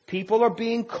careers. People are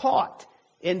being caught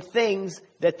in things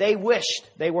that they wished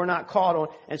they were not caught on.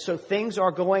 And so things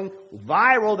are going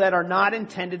viral that are not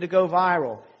intended to go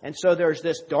viral. And so there's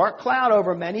this dark cloud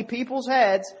over many people's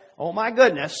heads. Oh my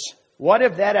goodness, what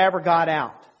if that ever got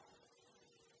out?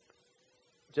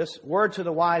 Just word to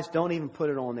the wise, don't even put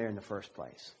it on there in the first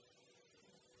place.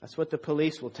 That's what the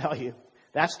police will tell you.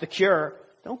 That's the cure.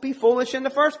 Don't be foolish in the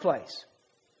first place.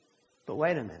 But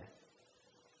wait a minute.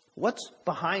 What's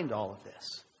behind all of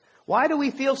this? Why do we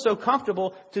feel so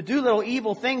comfortable to do little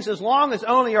evil things as long as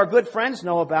only our good friends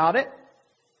know about it?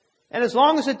 And as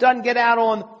long as it doesn't get out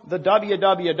on the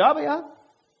www,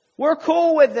 we're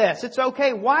cool with this. It's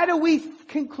okay. Why do we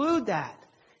conclude that?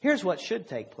 Here's what should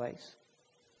take place.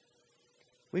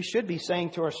 We should be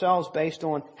saying to ourselves, based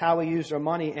on how we use our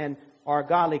money and our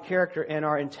godly character and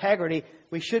our integrity,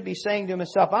 we should be saying to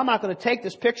myself, I'm not going to take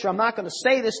this picture, I'm not going to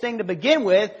say this thing to begin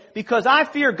with, because I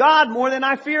fear God more than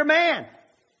I fear man.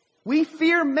 We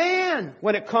fear man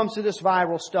when it comes to this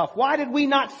viral stuff. Why did we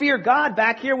not fear God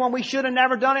back here when we should have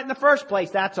never done it in the first place?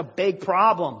 That's a big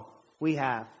problem we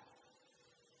have.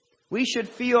 We should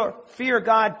fear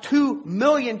God 2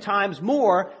 million times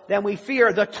more than we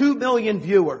fear the 2 million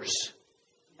viewers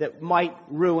that might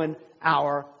ruin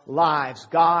our lives.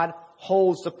 God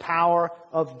holds the power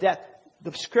of death.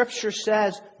 The Scripture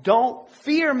says, don't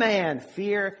fear man.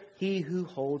 Fear He who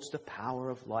holds the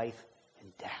power of life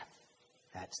and death.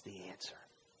 That's the answer.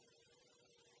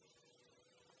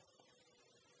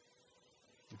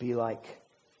 Be like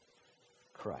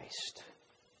Christ.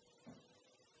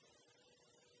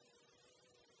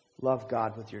 Love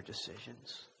God with your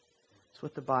decisions. It's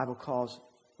what the Bible calls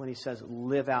when He says,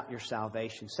 live out your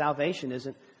salvation. Salvation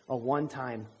isn't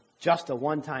just a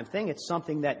one-time thing. It's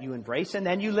something that you embrace and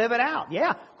then you live it out.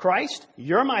 Yeah, Christ,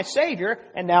 you're my Savior,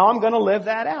 and now I'm going to live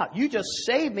that out. You just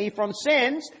saved me from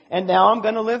sins, and now I'm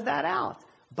going to live that out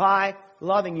by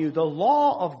loving you. The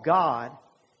law of God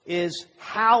is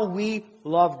how we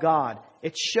love God.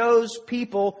 It shows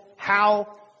people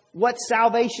what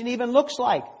salvation even looks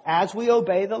like as we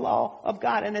obey the law of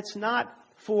God. And it's not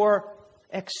for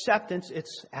acceptance,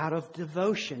 it's out of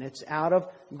devotion, it's out of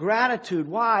gratitude.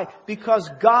 Why? Because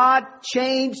God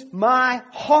changed my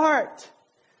heart.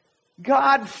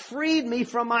 God freed me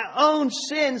from my own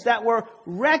sins that were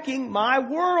wrecking my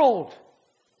world.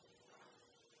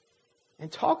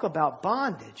 And talk about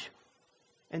bondage.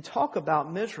 And talk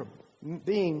about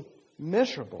being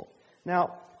miserable.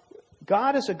 Now,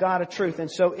 God is a God of truth.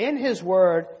 And so in His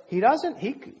Word, He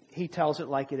tells it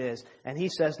like it is. And He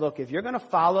says, look, if you're going to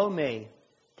follow me,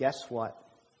 guess what?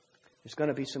 There's going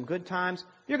to be some good times.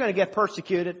 You're going to get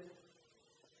persecuted.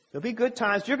 There'll be good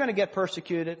times. You're going to get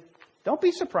persecuted. Don't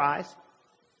be surprised.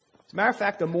 As a matter of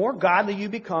fact, the more godly you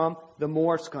become, the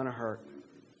more it's going to hurt.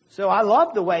 So I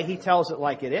love the way He tells it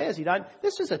like it is.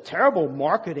 This is a terrible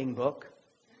marketing book.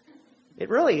 It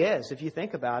really is, if you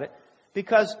think about it.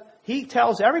 Because He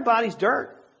tells everybody's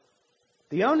dirt.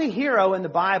 The only hero in the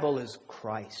Bible is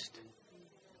Christ.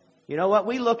 You know what?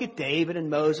 We look at David and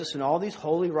Moses and all these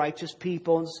holy, righteous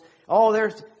people.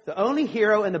 The only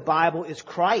hero in the Bible is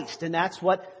Christ. And that's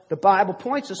what the Bible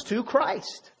points us to,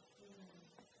 Christ.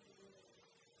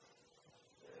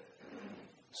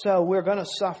 So we're going to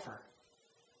suffer.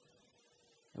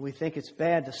 And we think it's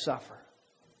bad to suffer.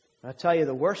 But I tell you,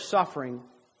 the worst suffering,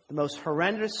 the most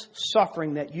horrendous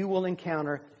suffering that you will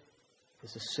encounter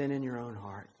is a sin in your own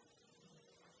heart.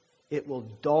 It will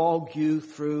dog you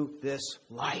through this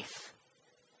life.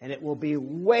 And it will be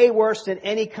way worse than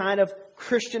any kind of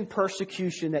Christian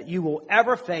persecution that you will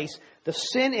ever face. The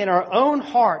sin in our own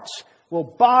hearts will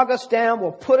bog us down,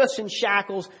 will put us in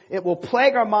shackles. It will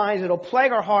plague our minds. It will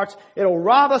plague our hearts. It will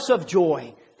rob us of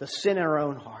joy. The sin in our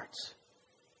own hearts.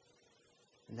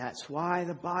 And that's why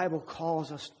the Bible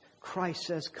calls us, Christ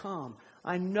says, come.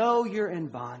 I know you're in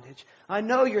bondage. I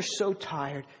know you're so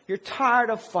tired. You're tired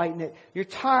of fighting it. You're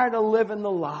tired of living the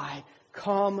lie.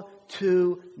 Come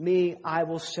to me. I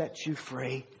will set you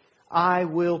free. I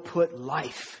will put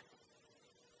life.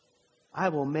 I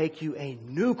will make you a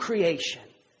new creation.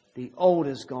 The old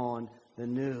is gone. The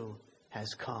new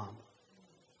has come.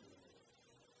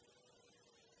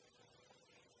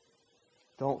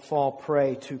 Don't fall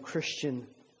prey to Christian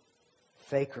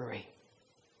fakery.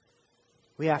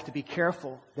 We have to be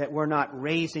careful that we're not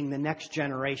raising the next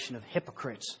generation of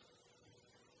hypocrites.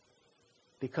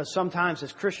 Because sometimes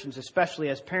as Christians, especially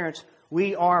as parents,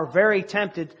 we are very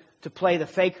tempted to play the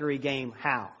fakery game.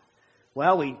 How?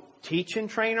 Well, we teach and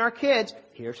train our kids.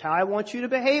 Here's how I want you to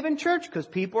behave in church because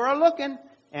people are looking.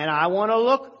 And I want to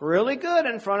look really good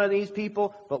in front of these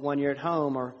people. But when you're at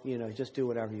home or, just do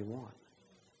whatever you want.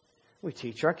 We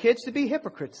teach our kids to be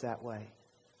hypocrites that way.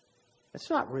 That's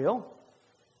not real.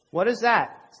 What is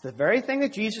that? It's the very thing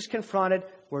that Jesus confronted.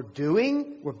 We're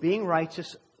being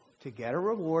righteous to get a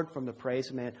reward from the praise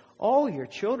of man. Oh, your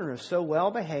children are so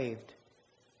well behaved.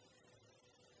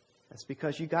 That's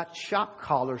because you got shock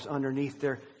collars underneath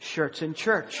their shirts in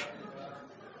church.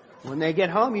 When they get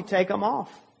home, you take them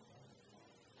off.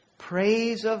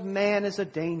 Praise of man is a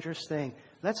dangerous thing.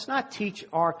 Let's not teach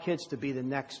our kids to be the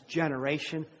next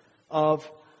generation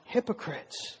of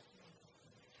hypocrites.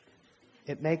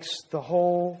 It makes the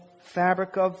whole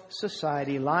fabric of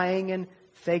society, lying and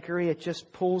fakery, it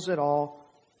just pulls it all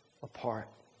apart.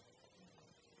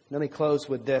 Let me close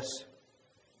with this.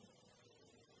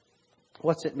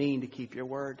 What's it mean to keep your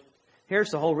word? Here's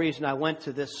the whole reason I went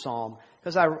to this psalm.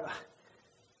 Because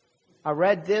I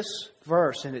read this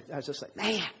verse and I was just like,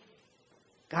 man,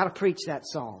 got to preach that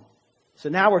psalm. So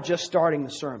now we're just starting the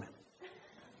sermon.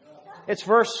 It's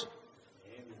verse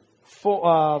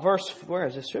 4, where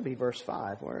is it? It should be verse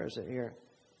 5. Where is it here?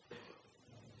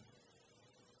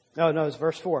 No, it's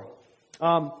verse 4.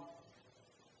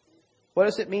 What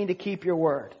does it mean to keep your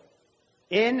word?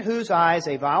 In whose eyes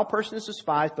a vile person is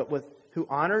despised, but who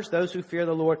honors those who fear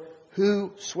the Lord,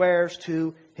 who swears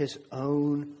to his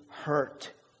own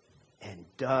hurt and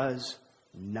does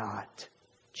not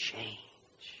change.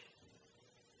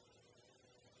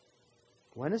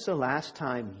 When is the last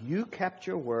time you kept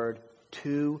your word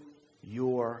to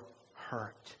your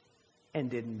hurt and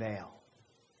didn't bail?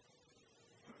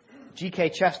 G.K.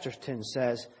 Chesterton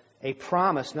says, a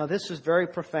promise, now this is very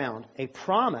profound, a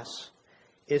promise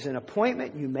is an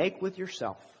appointment you make with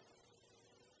yourself.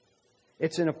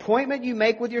 It's an appointment you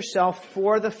make with yourself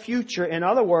for the future. In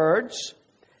other words,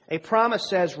 a promise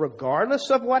says, regardless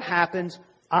of what happens,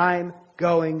 I'm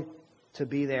going to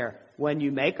be there. When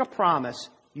you make a promise,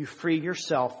 you free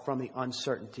yourself from the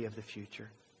uncertainty of the future.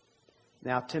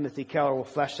 Now, Timothy Keller will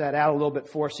flesh that out a little bit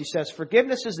for us. He says,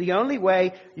 forgiveness is the only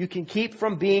way you can keep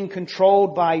from being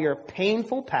controlled by your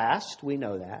painful past. We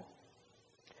know that.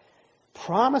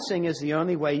 Promising is the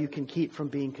only way you can keep from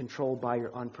being controlled by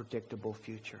your unpredictable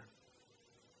future.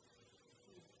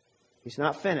 He's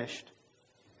not finished.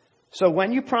 So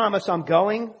when you promise, I'm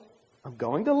going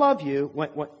to love you,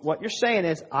 what you're saying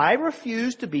is, I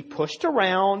refuse to be pushed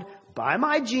around by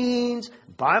my genes,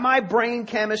 by my brain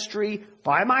chemistry,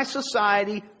 by my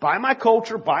society, by my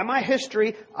culture, by my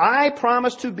history. I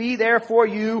promise to be there for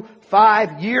you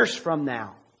 5 years from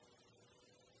now.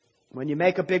 When you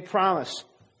make a big promise,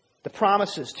 the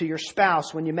promises to your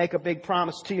spouse, when you make a big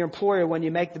promise to your employer, when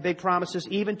you make the big promises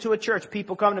even to a church,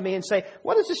 people come to me and say,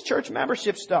 what is this church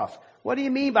membership stuff? What do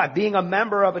you mean by being a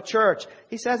member of a church?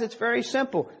 He says it's very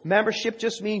simple. Membership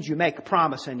just means you make a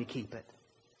promise and you keep it.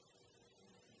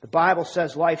 The Bible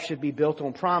says life should be built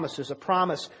on promises. A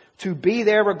promise to be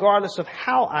there regardless of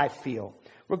how I feel,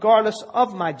 regardless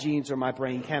of my genes or my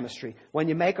brain chemistry. When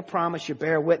you make a promise, you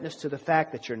bear witness to the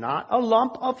fact that you're not a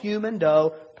lump of human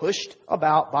dough pushed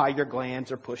about by your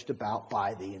glands or pushed about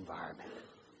by the environment.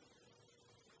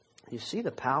 You see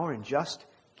the power in just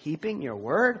keeping your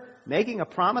word, making a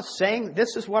promise, saying,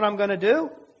 this is what I'm going to do?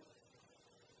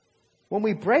 When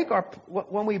we break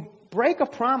a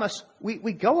promise,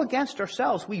 we go against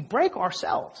ourselves. We break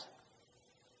ourselves.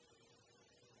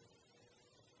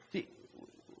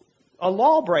 A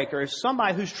lawbreaker is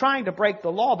somebody who's trying to break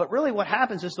the law, but really what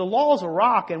happens is the law is a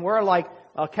rock, and we're like,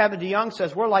 Kevin DeYoung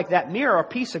says, we're like that mirror, a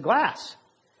piece of glass.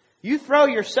 You throw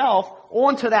yourself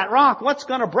onto that rock, what's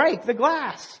going to break? The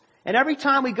glass. And every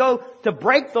time we go to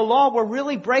break the law, we're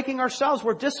really breaking ourselves.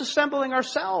 We're disassembling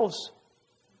ourselves.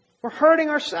 We're hurting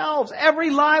ourselves.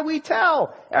 Every lie we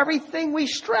tell, everything we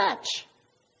stretch.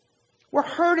 We're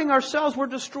hurting ourselves. We're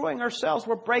destroying ourselves.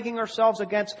 We're breaking ourselves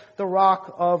against the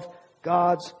rock of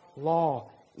God's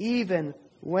law, even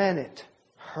when it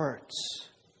hurts.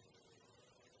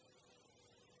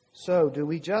 So, do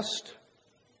we just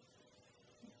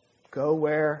go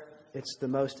where it's the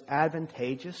most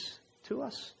advantageous to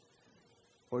us?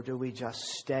 Or do we just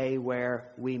stay where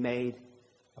we made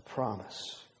a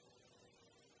promise?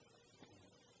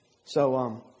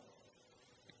 So,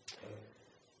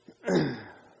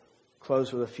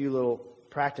 close with a few little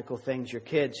practical things. Your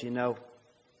kids, you know,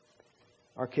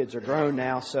 our kids are grown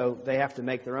now, so they have to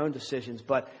make their own decisions.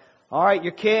 But, all right,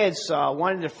 your kids,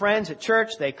 one of the friends at church,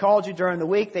 they called you during the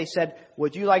week. They said,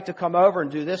 would you like to come over and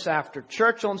do this after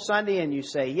church on Sunday? And you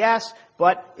say yes.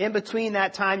 But in between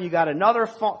that time, you got another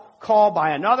call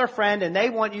by another friend, and they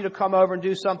want you to come over and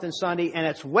do something Sunday, and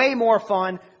it's way more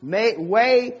fun,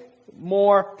 way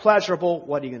more pleasurable.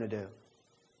 What are you going to do?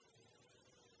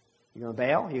 You going to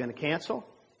bail? You going to cancel?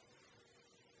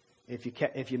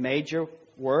 If you made your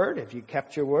word, if you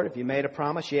kept your word, if you made a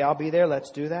promise, yeah, I'll be there,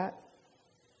 let's do that.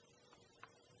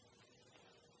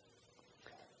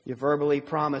 You verbally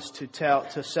promised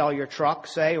to sell your truck,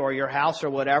 say, or your house or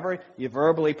whatever. You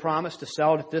verbally promised to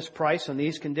sell it at this price on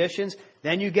these conditions.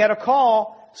 Then you get a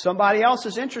call. Somebody else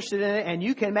is interested in it, and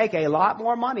you can make a lot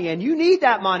more money, and you need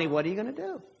that money. What are you going to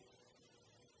do?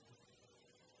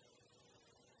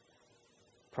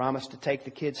 Promise to take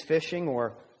the kids fishing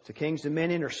or to King's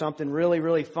Dominion or something really,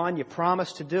 really fun. You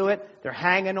promised to do it. They're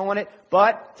hanging on it.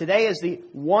 But today is the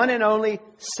one and only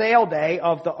sale day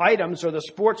of the items or the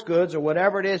sports goods or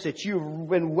whatever it is that you've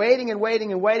been waiting and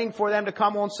waiting and waiting for them to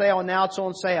come on sale, and now it's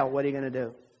on sale. What are you going to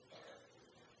do?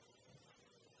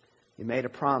 You made a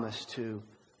promise to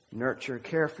nurture and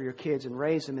care for your kids and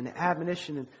raise them in the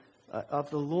admonition of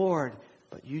the Lord.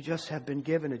 But you just have been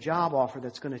given a job offer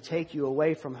that's going to take you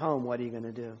away from home. What are you going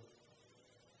to do?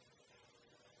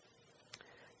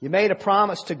 You made a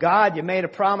promise to God. You made a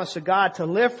promise to God to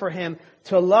live for Him,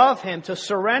 to love Him, to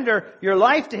surrender your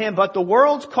life to Him. But the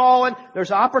world's calling.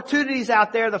 There's opportunities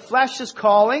out there. The flesh is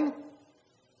calling.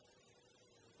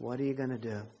 What are you going to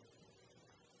do?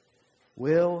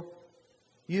 Will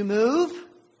you move?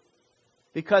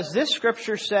 Because this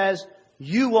scripture says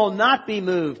you will not be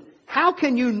moved. How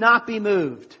can you not be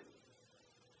moved?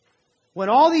 When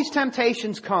all these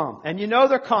temptations come, and you know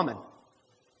they're coming,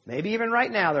 maybe even right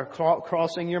now they're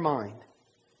crossing your mind,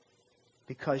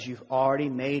 because you've already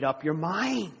made up your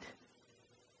mind.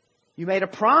 You made a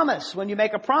promise. When you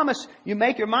make a promise, you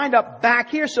make your mind up back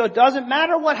here, so it doesn't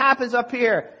matter what happens up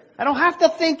here. I don't have to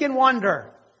think and wonder.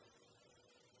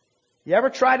 You ever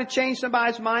try to change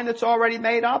somebody's mind that's already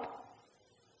made up?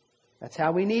 That's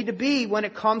how we need to be when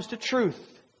it comes to truth.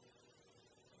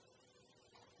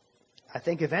 I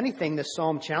think if anything, this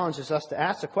psalm challenges us to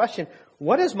ask the question,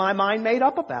 what is my mind made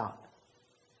up about?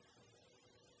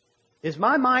 Is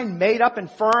my mind made up and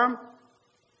firm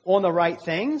on the right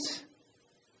things?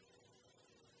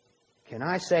 Can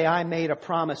I say I made a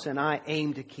promise and I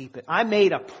aim to keep it? I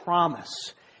made a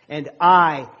promise and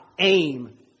I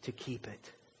aim to keep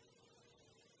it.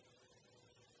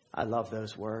 I love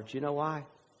those words. You know why?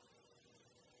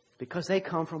 Because they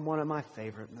come from one of my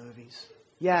favorite movies.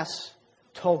 Yes,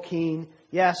 Tolkien.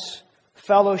 Yes,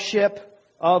 Fellowship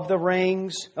of the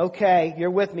Rings. Okay,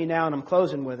 you're with me now and I'm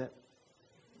closing with it.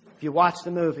 If you watch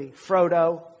the movie,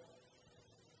 Frodo's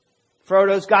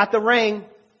got the ring.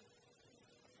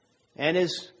 And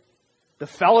the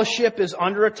Fellowship is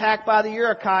under attack by the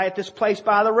Uruk-hai at this place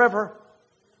by the river.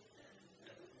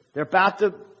 They're about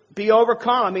to be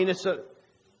overcome.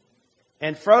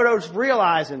 And Frodo's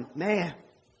realizing, man,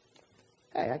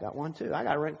 hey, I got one too. I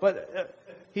got a ring. But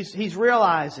he's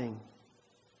realizing,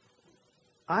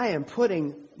 I am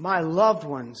putting my loved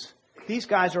ones, these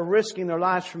guys are risking their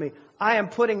lives for me. I am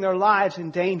putting their lives in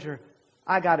danger.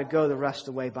 I got to go the rest of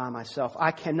the way by myself.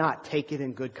 I cannot take it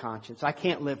in good conscience. I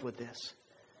can't live with this.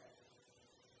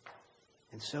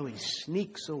 And so he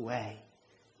sneaks away.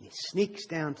 He sneaks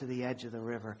down to the edge of the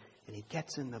river and he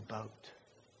gets in the boat.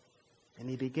 And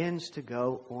he begins to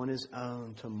go on his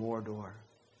own to Mordor.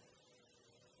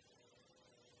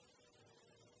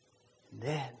 And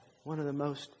then, one of the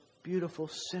most beautiful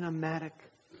cinematic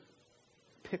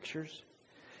pictures.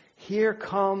 Here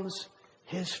comes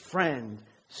his friend,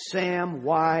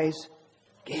 Samwise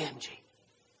Gamgee.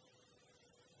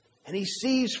 And he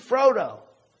sees Frodo.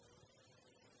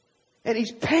 And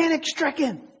he's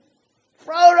panic-stricken.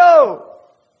 Frodo!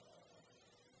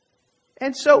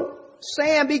 And so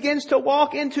Sam begins to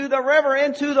walk into the river,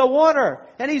 into the water.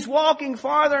 And he's walking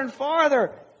farther and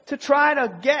farther to try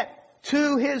to get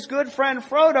to his good friend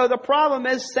Frodo. The problem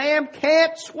is Sam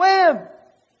can't swim.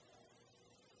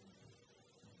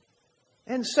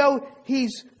 And so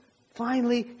he's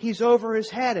over his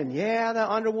head. And yeah,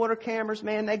 the underwater cameras,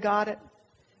 man, they got it.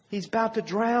 He's about to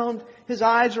drown. His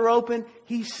eyes are open.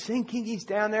 He's sinking. He's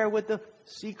down there with the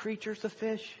sea creatures, the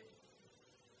fish.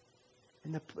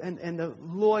 And the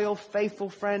loyal, faithful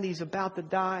friend, he's about to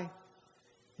die.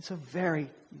 It's a very,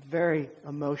 very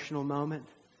emotional moment.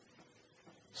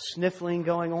 Sniffling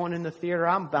going on in the theater.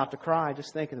 I'm about to cry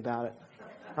just thinking about it.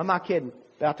 I'm not kidding.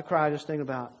 About to cry just thinking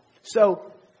about it.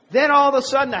 So then all of a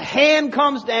sudden a hand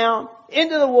comes down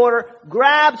into the water,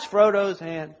 grabs Frodo's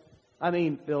hand.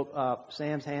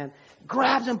 Sam's hand,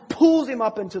 grabs him, pulls him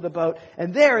up into the boat,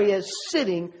 and there he is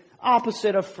sitting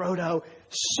opposite of Frodo,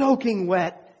 soaking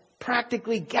wet,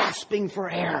 practically gasping for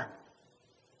air.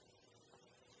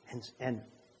 And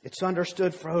it's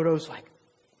understood Frodo's like,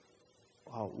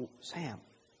 "Oh, Sam,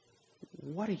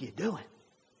 what are you doing?"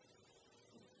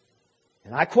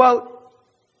 And I quote,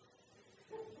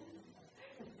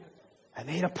 "I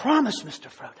made a promise, Mr.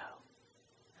 Frodo.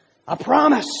 A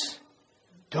promise.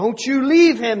 Don't you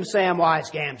leave him, Samwise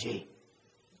Gamgee.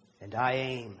 And I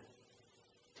aim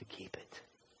to keep it."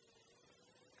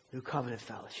 New covenant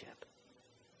fellowship.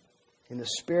 In the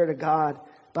Spirit of God,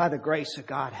 by the grace of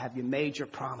God, have you made your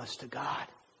promise to God?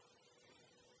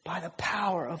 By the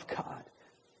power of God,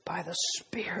 by the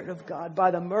Spirit of God,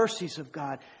 by the mercies of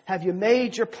God, have you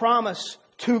made your promise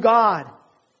to God?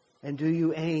 And do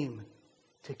you aim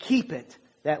to keep it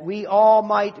that we all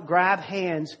might grab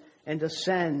hands and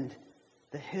descend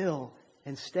the hill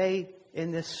and stay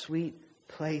in this sweet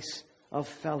place of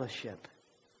fellowship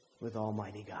with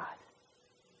Almighty God.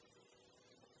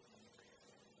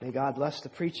 May God bless the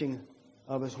preaching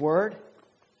of His Word.